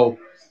 So,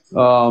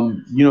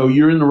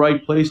 you're in the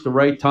right place, the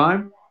right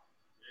time.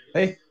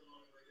 Hey.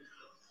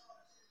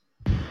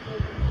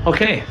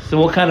 Okay, so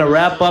we'll kind of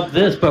wrap up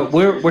this, but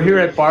we're here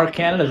at Bar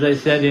Canada, as I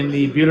said, in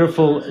the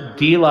beautiful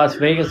D Las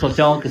Vegas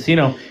Hotel and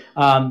Casino.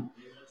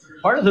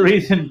 Part of the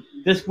reason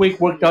this week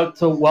worked out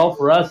so well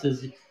for us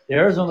is the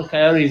Arizona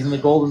Coyotes and the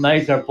Golden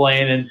Knights are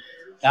playing, and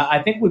I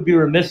think we'd be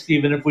remiss,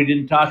 Stephen, if we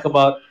didn't talk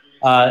about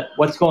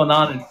what's going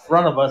on in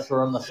front of us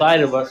or on the side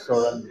of us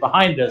or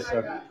behind us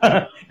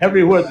or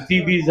everywhere the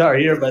TVs are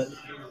here. But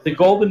the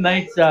Golden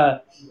Knights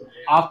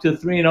off to a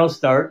 3-0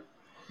 start.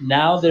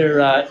 Now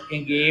they're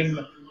in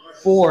game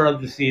 4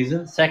 of the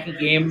season, second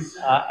game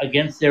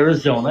against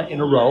Arizona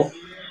in a row.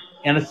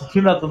 And it's a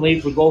 2-0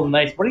 lead for Golden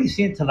Knights. What are you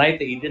seeing tonight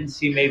that you didn't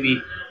see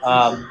maybe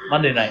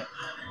Monday night?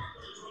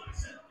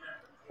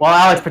 Well,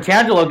 Alex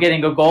Pietrangelo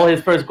getting a goal,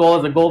 his first goal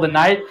as a Golden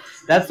Knight,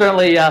 that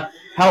certainly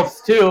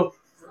helps too.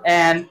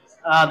 And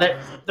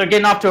they're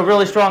getting off to a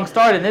really strong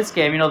start in this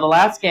game. You know, the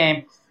last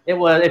game,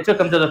 it took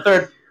them to the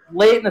third,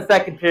 late in the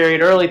second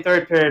period, early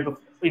third period,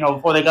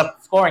 before they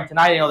got scoring.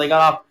 Tonight, they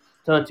got off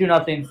to a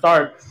 2-0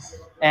 start,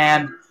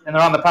 and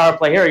they're on the power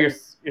play here.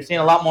 You're seeing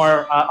a lot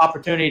more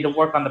opportunity to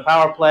work on the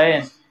power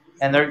play,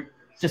 and they're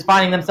just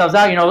finding themselves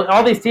out.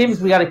 All these teams,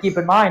 we got to keep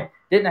in mind,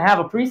 didn't have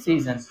a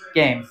preseason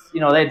games.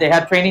 They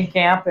had training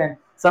camp, and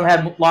some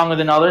had longer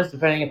than others,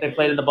 depending if they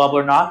played in the bubble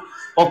or not.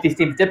 Both these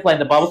teams did play in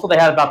the bubble, so they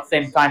had about the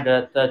same time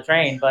to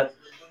train, but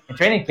in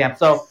training camp.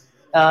 So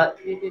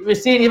we're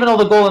seeing, even though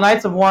the Golden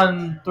Knights have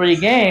won 3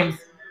 games,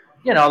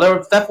 there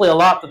was definitely a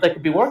lot that they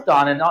could be worked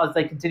on. And as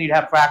they continue to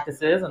have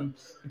practices and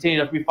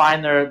continue to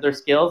refine their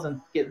skills and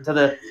get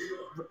into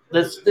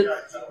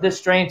this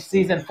strange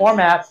season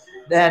format,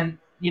 then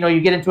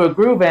you get into a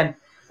groove and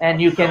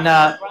you can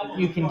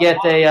get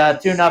a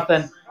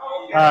 2-0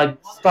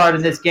 start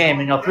in this game.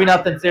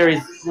 3-0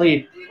 series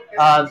lead,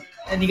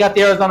 and you got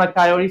the Arizona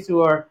Coyotes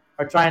who are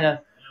trying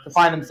to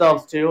find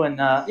themselves too. And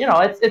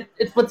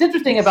it's what's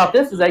interesting about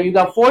this is that you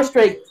got 4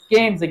 straight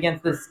games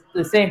against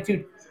the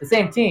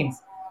same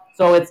teams.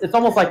 So it's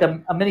almost like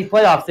a mini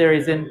playoff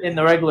series in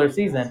the regular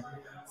season.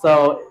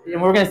 So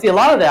and we're going to see a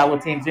lot of that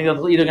with teams.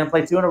 You're either going to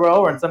play 2 in a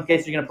row, or in some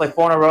cases you're going to play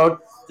 4 in a row,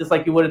 just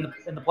like you would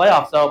in the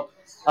playoffs. So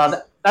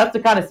that's the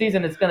kind of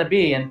season it's going to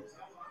be, and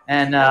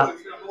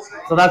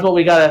so that's what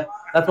we gotta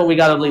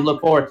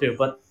look forward to.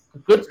 But a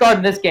good start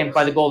in this game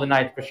by the Golden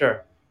Knights for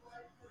sure.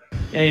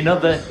 Yeah,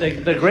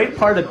 the great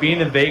part of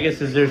being in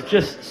Vegas is there's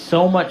just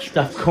so much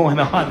stuff going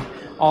on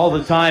all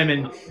the time,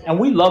 and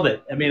we love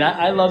it. I mean,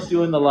 I love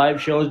doing the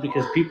live shows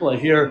because people are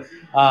here,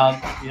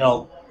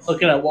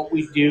 looking at what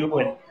we do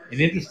and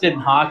interested in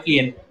hockey.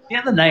 And the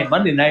other night,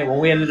 Monday night, when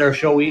we ended our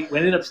show, we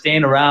ended up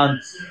staying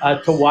around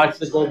to watch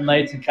the Golden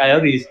Knights and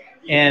Coyotes.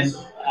 And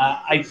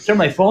I turned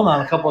my phone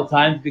on a couple of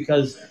times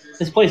because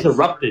this place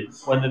erupted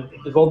when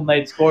the Golden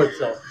Knights scored.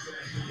 So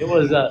it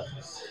was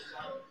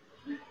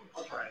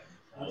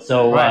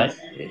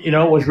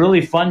it was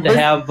really fun to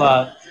have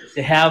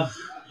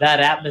that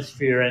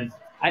atmosphere. And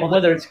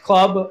whether it's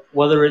club,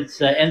 whether it's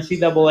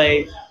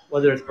NCAA,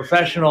 whether it's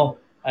professional,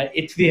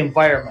 it's the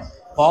environment.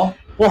 Paul?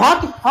 Well,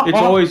 hockey.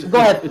 Go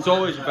ahead. It's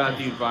always about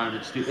the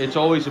environment, Steve. It's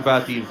always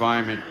about the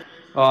environment.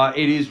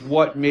 It is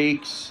what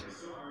makes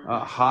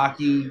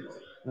hockey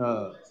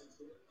the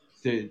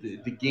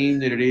game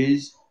that it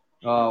is.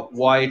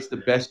 Why it's the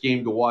best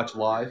game to watch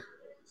live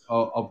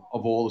of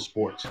all the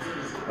sports.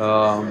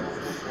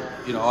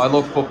 I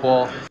love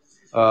football,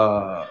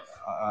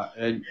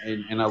 and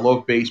I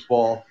love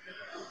baseball.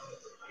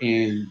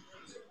 And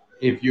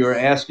if you're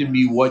asking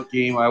me what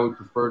game I would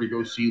prefer to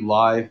go see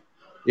live,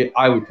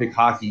 I would pick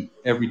hockey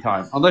every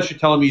time. Unless you're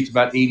telling me it's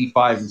about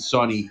 85 and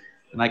sunny,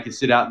 and I can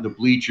sit out in the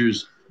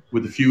bleachers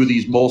with a few of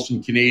these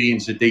Molson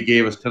Canadians that they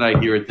gave us tonight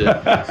here at the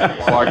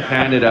Bar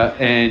Canada,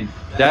 and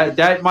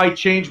that might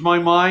change my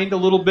mind a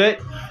little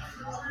bit.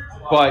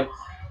 but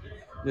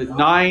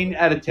 9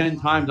 out of 10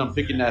 times I'm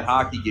picking that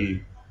hockey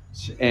game,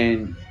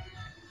 and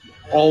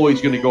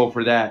always going to go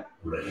for that.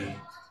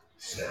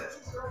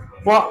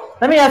 Well,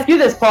 let me ask you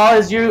this, Paul,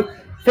 as you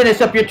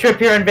finish up your trip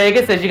here in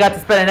Vegas, as you got to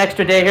spend an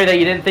extra day here that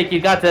you didn't think you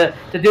got to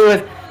do,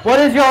 is what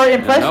is your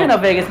impression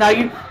of Vegas? Now,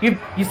 you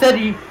said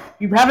you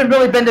haven't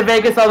really been to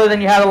Vegas other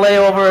than you had a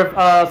layover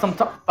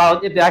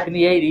about back in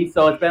the 80s,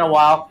 so it's been a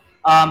while.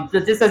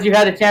 Just as you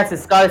had a chance,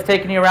 as Scott is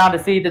taking you around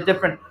to see the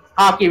different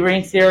hockey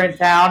rinks here in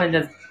town,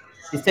 and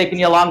he's taking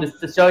you along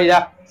to show you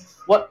that.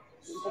 What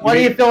do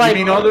you feel like?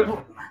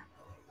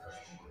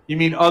 You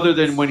mean other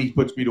than when he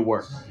puts me to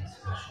work?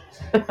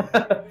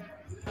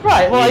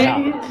 Right. Well,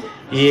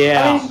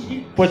 yeah. I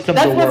mean, that's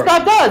what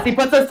Scott does. He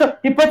puts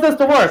us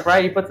to work,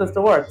 right? He puts us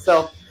to work.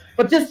 So,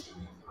 but just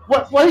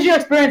what has your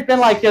experience been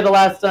like here the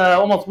last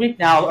almost week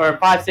now, or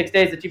 5-6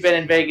 days that you've been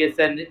in Vegas,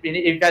 and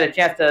you've had a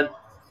chance to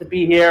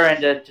be here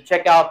and to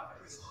check out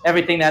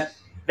everything that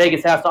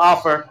Vegas has to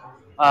offer,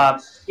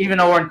 even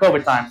though we're in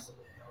COVID times?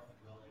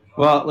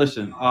 Well,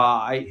 listen,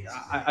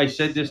 I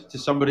said this to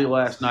somebody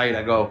last night.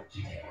 I go,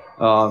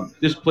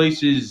 this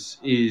place is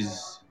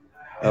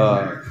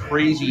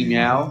crazy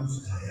now,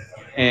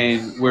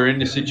 and we're in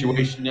the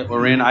situation that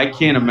we're in. I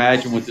can't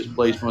imagine what this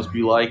place must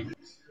be like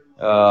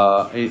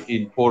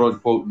in quote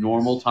unquote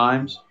normal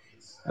times.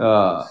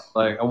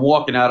 Like I'm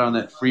walking out on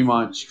that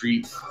Fremont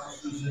Street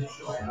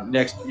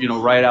next,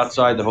 right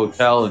outside the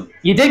hotel, and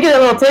you did get a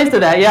little taste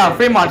of that, yeah, on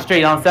Fremont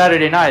Street on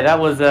Saturday night. That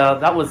was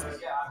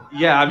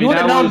yeah. I mean,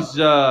 that was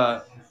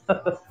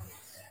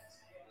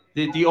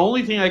the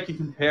only thing I can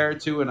compare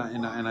it to,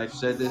 and I've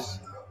said this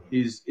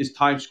is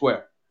Times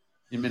Square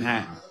in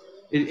Manhattan.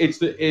 It's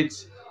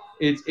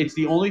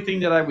the only thing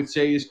that I would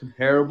say is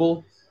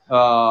comparable,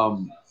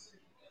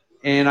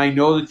 and I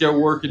know that they're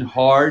working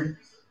hard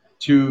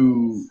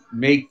to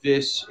make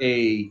this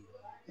a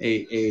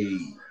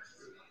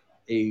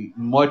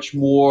much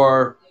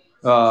more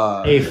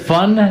a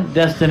fun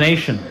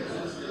destination.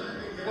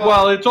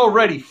 Well, it's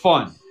already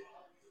fun.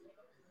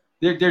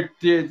 They're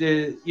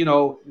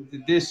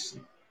this.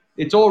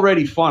 It's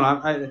already fun.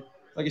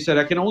 Like I said,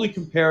 I can only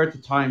compare it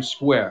to Times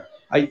Square.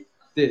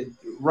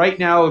 Right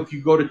now, if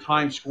you go to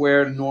Times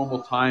Square in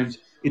normal times,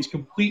 it's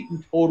complete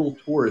and total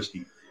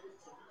touristy.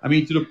 I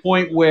mean, to the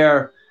point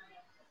where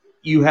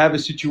you have a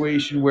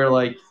situation where,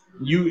 like,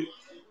 you're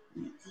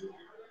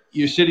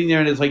sitting there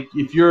and it's like,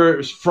 if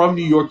you're from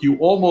New York, you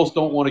almost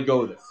don't want to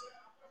go there.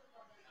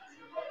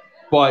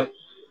 But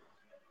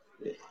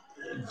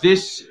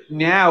this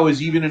now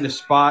is even in a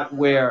spot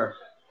where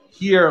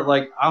here,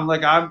 I'm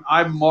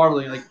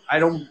marveling. Like, I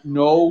don't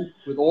know,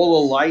 with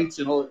all the lights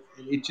and all,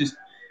 it just,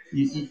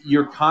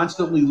 you're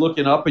constantly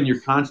looking up and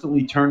you're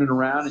constantly turning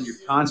around and you're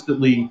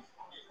constantly,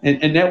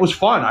 and that was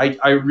fun.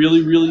 I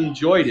really, really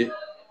enjoyed it.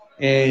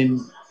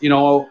 And,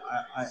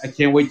 I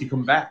can't wait to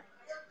come back.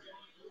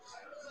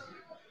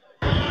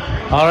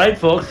 All right,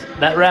 folks,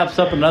 that wraps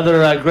up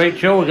another great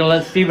show. We're going to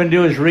let Stephen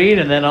do his read,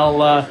 and then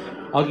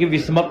I'll give you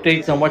some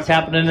updates on what's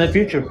happening in the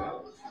future.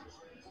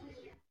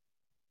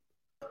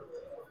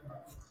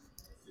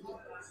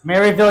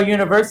 Maryville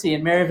University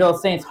and Maryville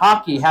Saints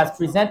Hockey has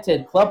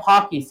presented Club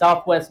Hockey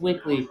Southwest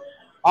Weekly.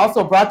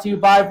 Also brought to you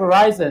by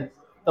Verizon,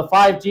 the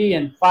 5G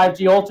and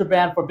 5G Ultra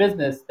Band for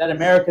business that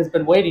America's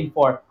been waiting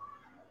for.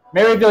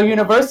 Maryville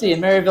University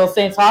and Maryville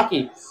Saints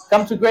Hockey.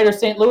 Come to Greater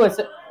St. Louis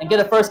and get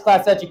a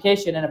first-class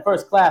education and a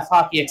first-class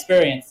hockey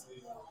experience.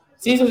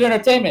 Caesars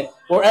Entertainment.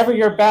 Wherever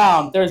you're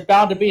bound, there's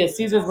bound to be a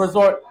Caesars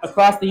resort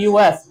across the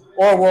U.S.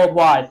 or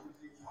worldwide.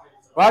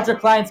 Roger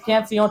Klein's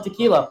Cancion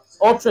Tequila.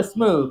 Ultra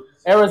smooth.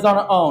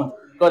 Arizona owned.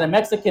 Go to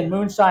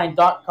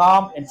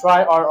MexicanMoonshine.com and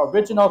try our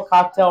original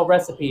cocktail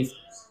recipes.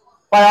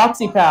 By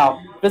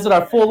OxyPal. Visit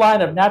our full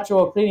line of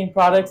natural cleaning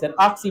products at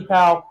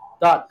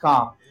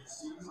OxyPal.com.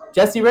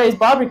 Jesse Ray's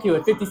Barbecue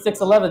at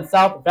 5611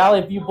 South Valley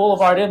View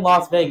Boulevard in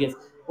Las Vegas,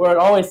 where it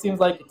always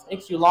seems like it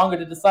takes you longer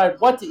to decide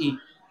what to eat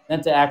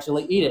than to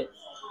actually eat it.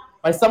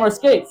 By Summer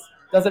Skates.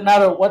 Doesn't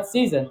matter what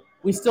season,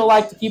 we still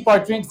like to keep our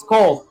drinks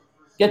cold.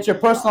 Get your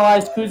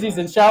personalized koozies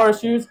and shower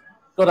shoes.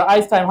 Go to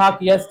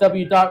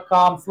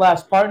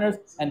IcetimeHockeySW.com/partners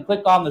and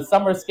click on the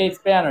Summer Skates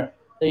banner.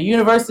 The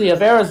University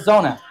of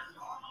Arizona.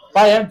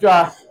 By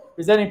M-Drive,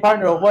 presenting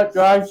partner of What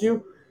Drives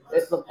You.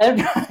 It's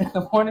M-Drive in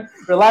the morning,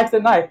 relax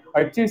at night.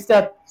 Our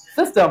two-step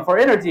system for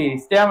energy,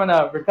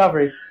 stamina,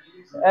 recovery.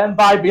 And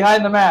by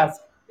Behind the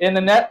Mask, in the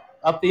net,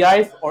 up the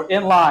ice, or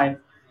in line.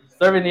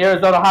 Serving the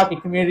Arizona hockey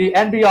community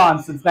and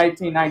beyond since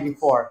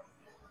 1994.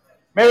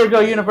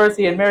 Maryville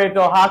University and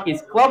Maryville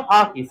Hockey's Club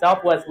Hockey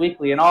Southwest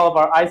Weekly and all of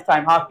our Ice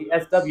Time Hockey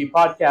SW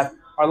podcasts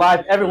are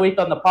live every week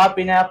on the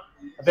Podbean app,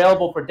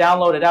 available for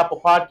download at Apple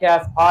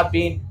Podcasts,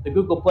 Podbean, the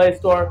Google Play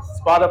Store,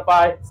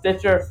 Spotify,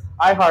 Stitcher,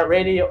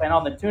 iHeartRadio, and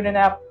on the TuneIn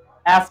app.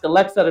 Ask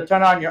Alexa to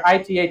turn on your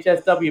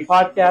ITHSW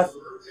podcast.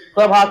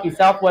 Club Hockey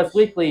Southwest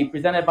Weekly,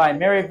 presented by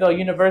Maryville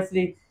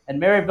University,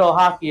 and Maryville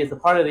Hockey is a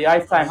part of the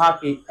Icetime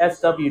Hockey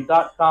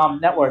SW.com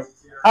network.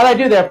 How'd I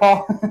do there,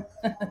 Paul?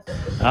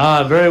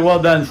 Very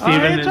well done,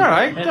 Stephen. It's all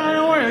right.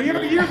 Don't worry.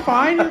 You're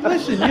fine.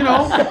 Listen,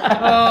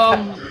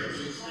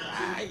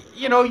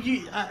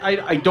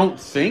 I don't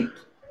think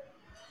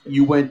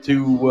you went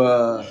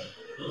to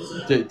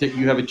that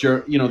you have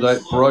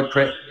that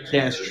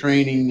broadcast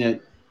training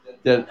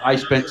that I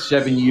spent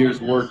 7 years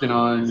working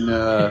on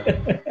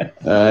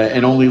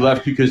and only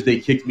left because they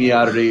kicked me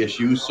out at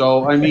ASU.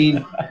 So I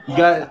mean, you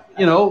got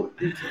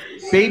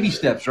baby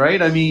steps,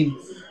 right? I mean,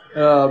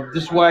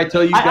 this is why I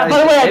tell you guys by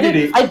the to way, edit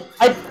it.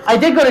 I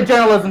did go to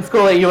journalism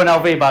school at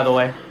UNLV. By the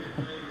way,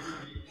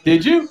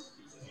 Did you?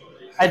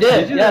 I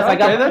did. you? Yes,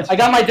 Okay, I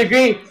got my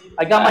degree.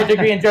 I got my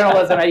degree in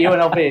journalism at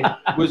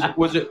UNLV.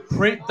 Was it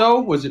print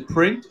though? Was it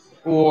print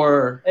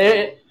or?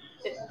 It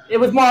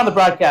was more on the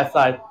broadcast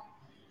side.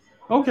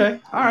 Okay,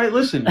 all right.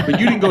 Listen, but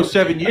you didn't go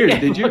 7 years,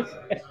 did you?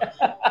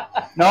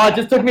 No, it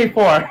just took me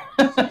 4.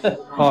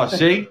 Oh,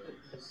 see,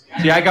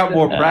 I got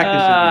more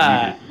practice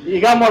than you did.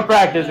 You got more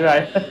practice,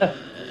 right?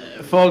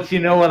 Folks, you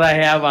know what I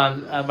have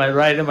on my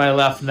right and my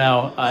left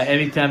now.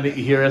 Anytime that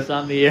you hear us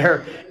on the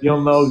air,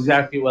 you'll know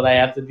exactly what I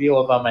have to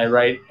deal with on my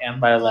right and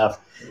my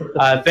left.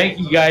 Thank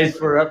you guys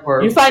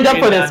for you signed up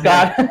for this,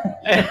 Scott.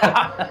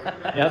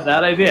 Yeah,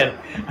 that I did.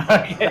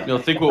 Okay. You'll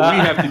think what we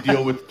have to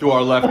deal with to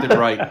our left and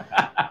right.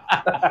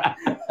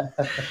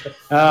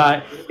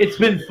 It's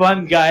been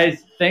fun,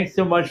 guys. Thanks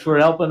so much for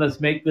helping us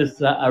make this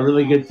a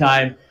really good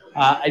time.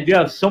 I do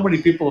have so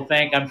many people to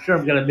thank. I'm sure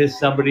I'm going to miss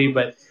somebody,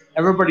 but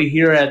everybody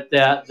here at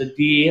the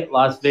D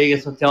Las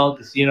Vegas Hotel and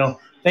Casino,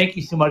 thank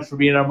you so much for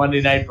being our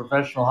Monday Night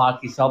Professional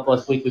Hockey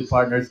Southwest Weekly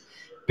partners.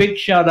 Big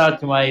shout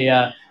out to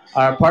my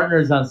our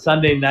partners on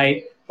Sunday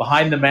night,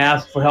 Behind the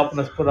Mask, for helping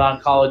us put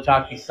on College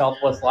Hockey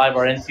Southwest Live,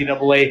 our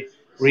NCAA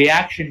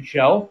reaction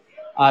show.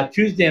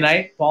 Tuesday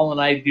night, Paul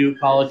and I do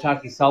College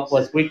Hockey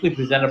Southwest Weekly,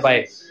 presented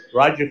by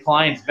Roger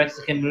Klein's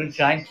Mexican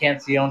Moonshine,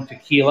 Cancion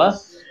Tequila.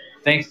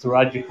 Thanks to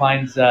Roger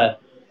Klein's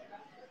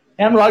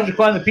and Roger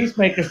Klein, the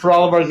Peacemakers, for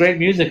all of our great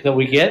music that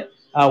we get.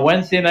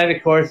 Wednesday night,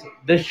 of course,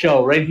 this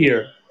show right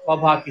here, Club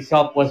Hockey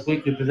Southwest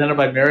Weekly, presented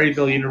by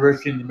Maryville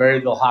University and the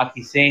Maryville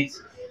Hockey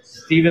Saints.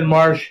 Stephen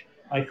Marsh,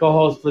 my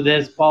co-host for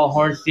this, Paul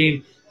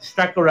Hornstein,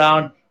 stuck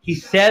around. He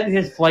said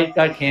his flight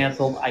got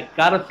canceled. I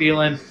got a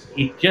feeling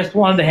he just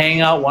wanted to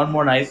hang out one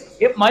more night.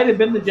 It might have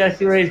been the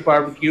Jesse Ray's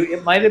barbecue.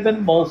 It might have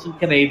been Molson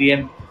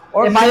Canadian.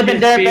 Or it might have been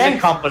Darren Banks.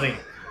 Company.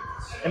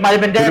 It might have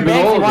been Darren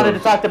Banks. He wanted to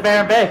talk to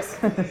Darren Banks.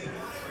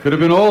 Could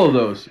have been all of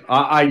those.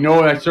 I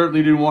know I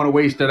certainly didn't want to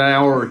waste an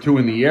hour or two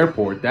in the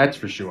airport, that's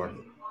for sure.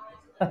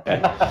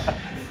 Again,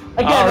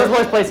 there's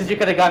worse places you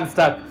could have gotten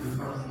stuck.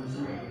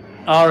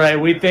 All right,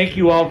 we thank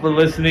you all for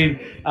listening.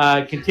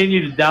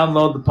 Continue to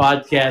download the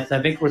podcast.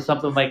 I think we're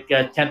something like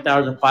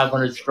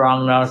 10,500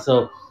 strong now,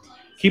 so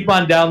keep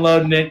on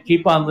downloading it,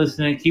 keep on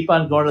listening, keep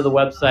on going to the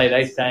website,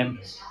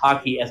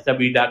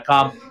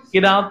 IcetimeHockeySW.com.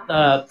 Get out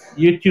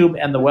YouTube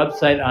and the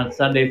website on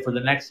Sunday for the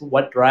next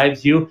What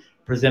Drives You,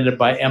 presented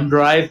by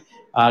M-Drive.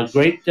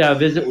 Great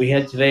visit we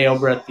had today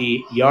over at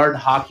the Yard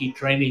Hockey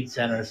Training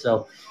Center.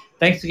 So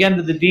thanks again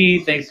to the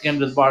D, thanks again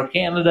to the Bar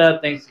Canada,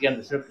 thanks again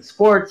to Circus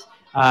Sports,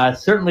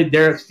 certainly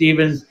Derek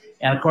Stevens,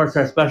 and of course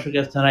our special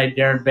guest tonight,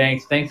 Darren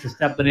Banks. Thanks for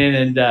stepping in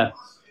and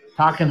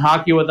talking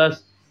hockey with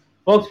us.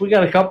 Folks, we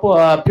got a couple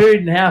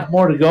period and a half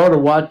more to go to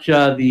watch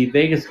the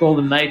Vegas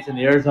Golden Knights and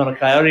the Arizona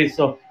Coyotes.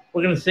 So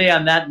we're going to say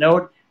on that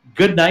note,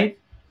 good night,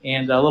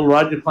 and little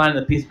Roger Klein and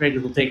the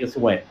Peacemakers will take us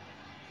away.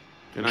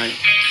 Good night.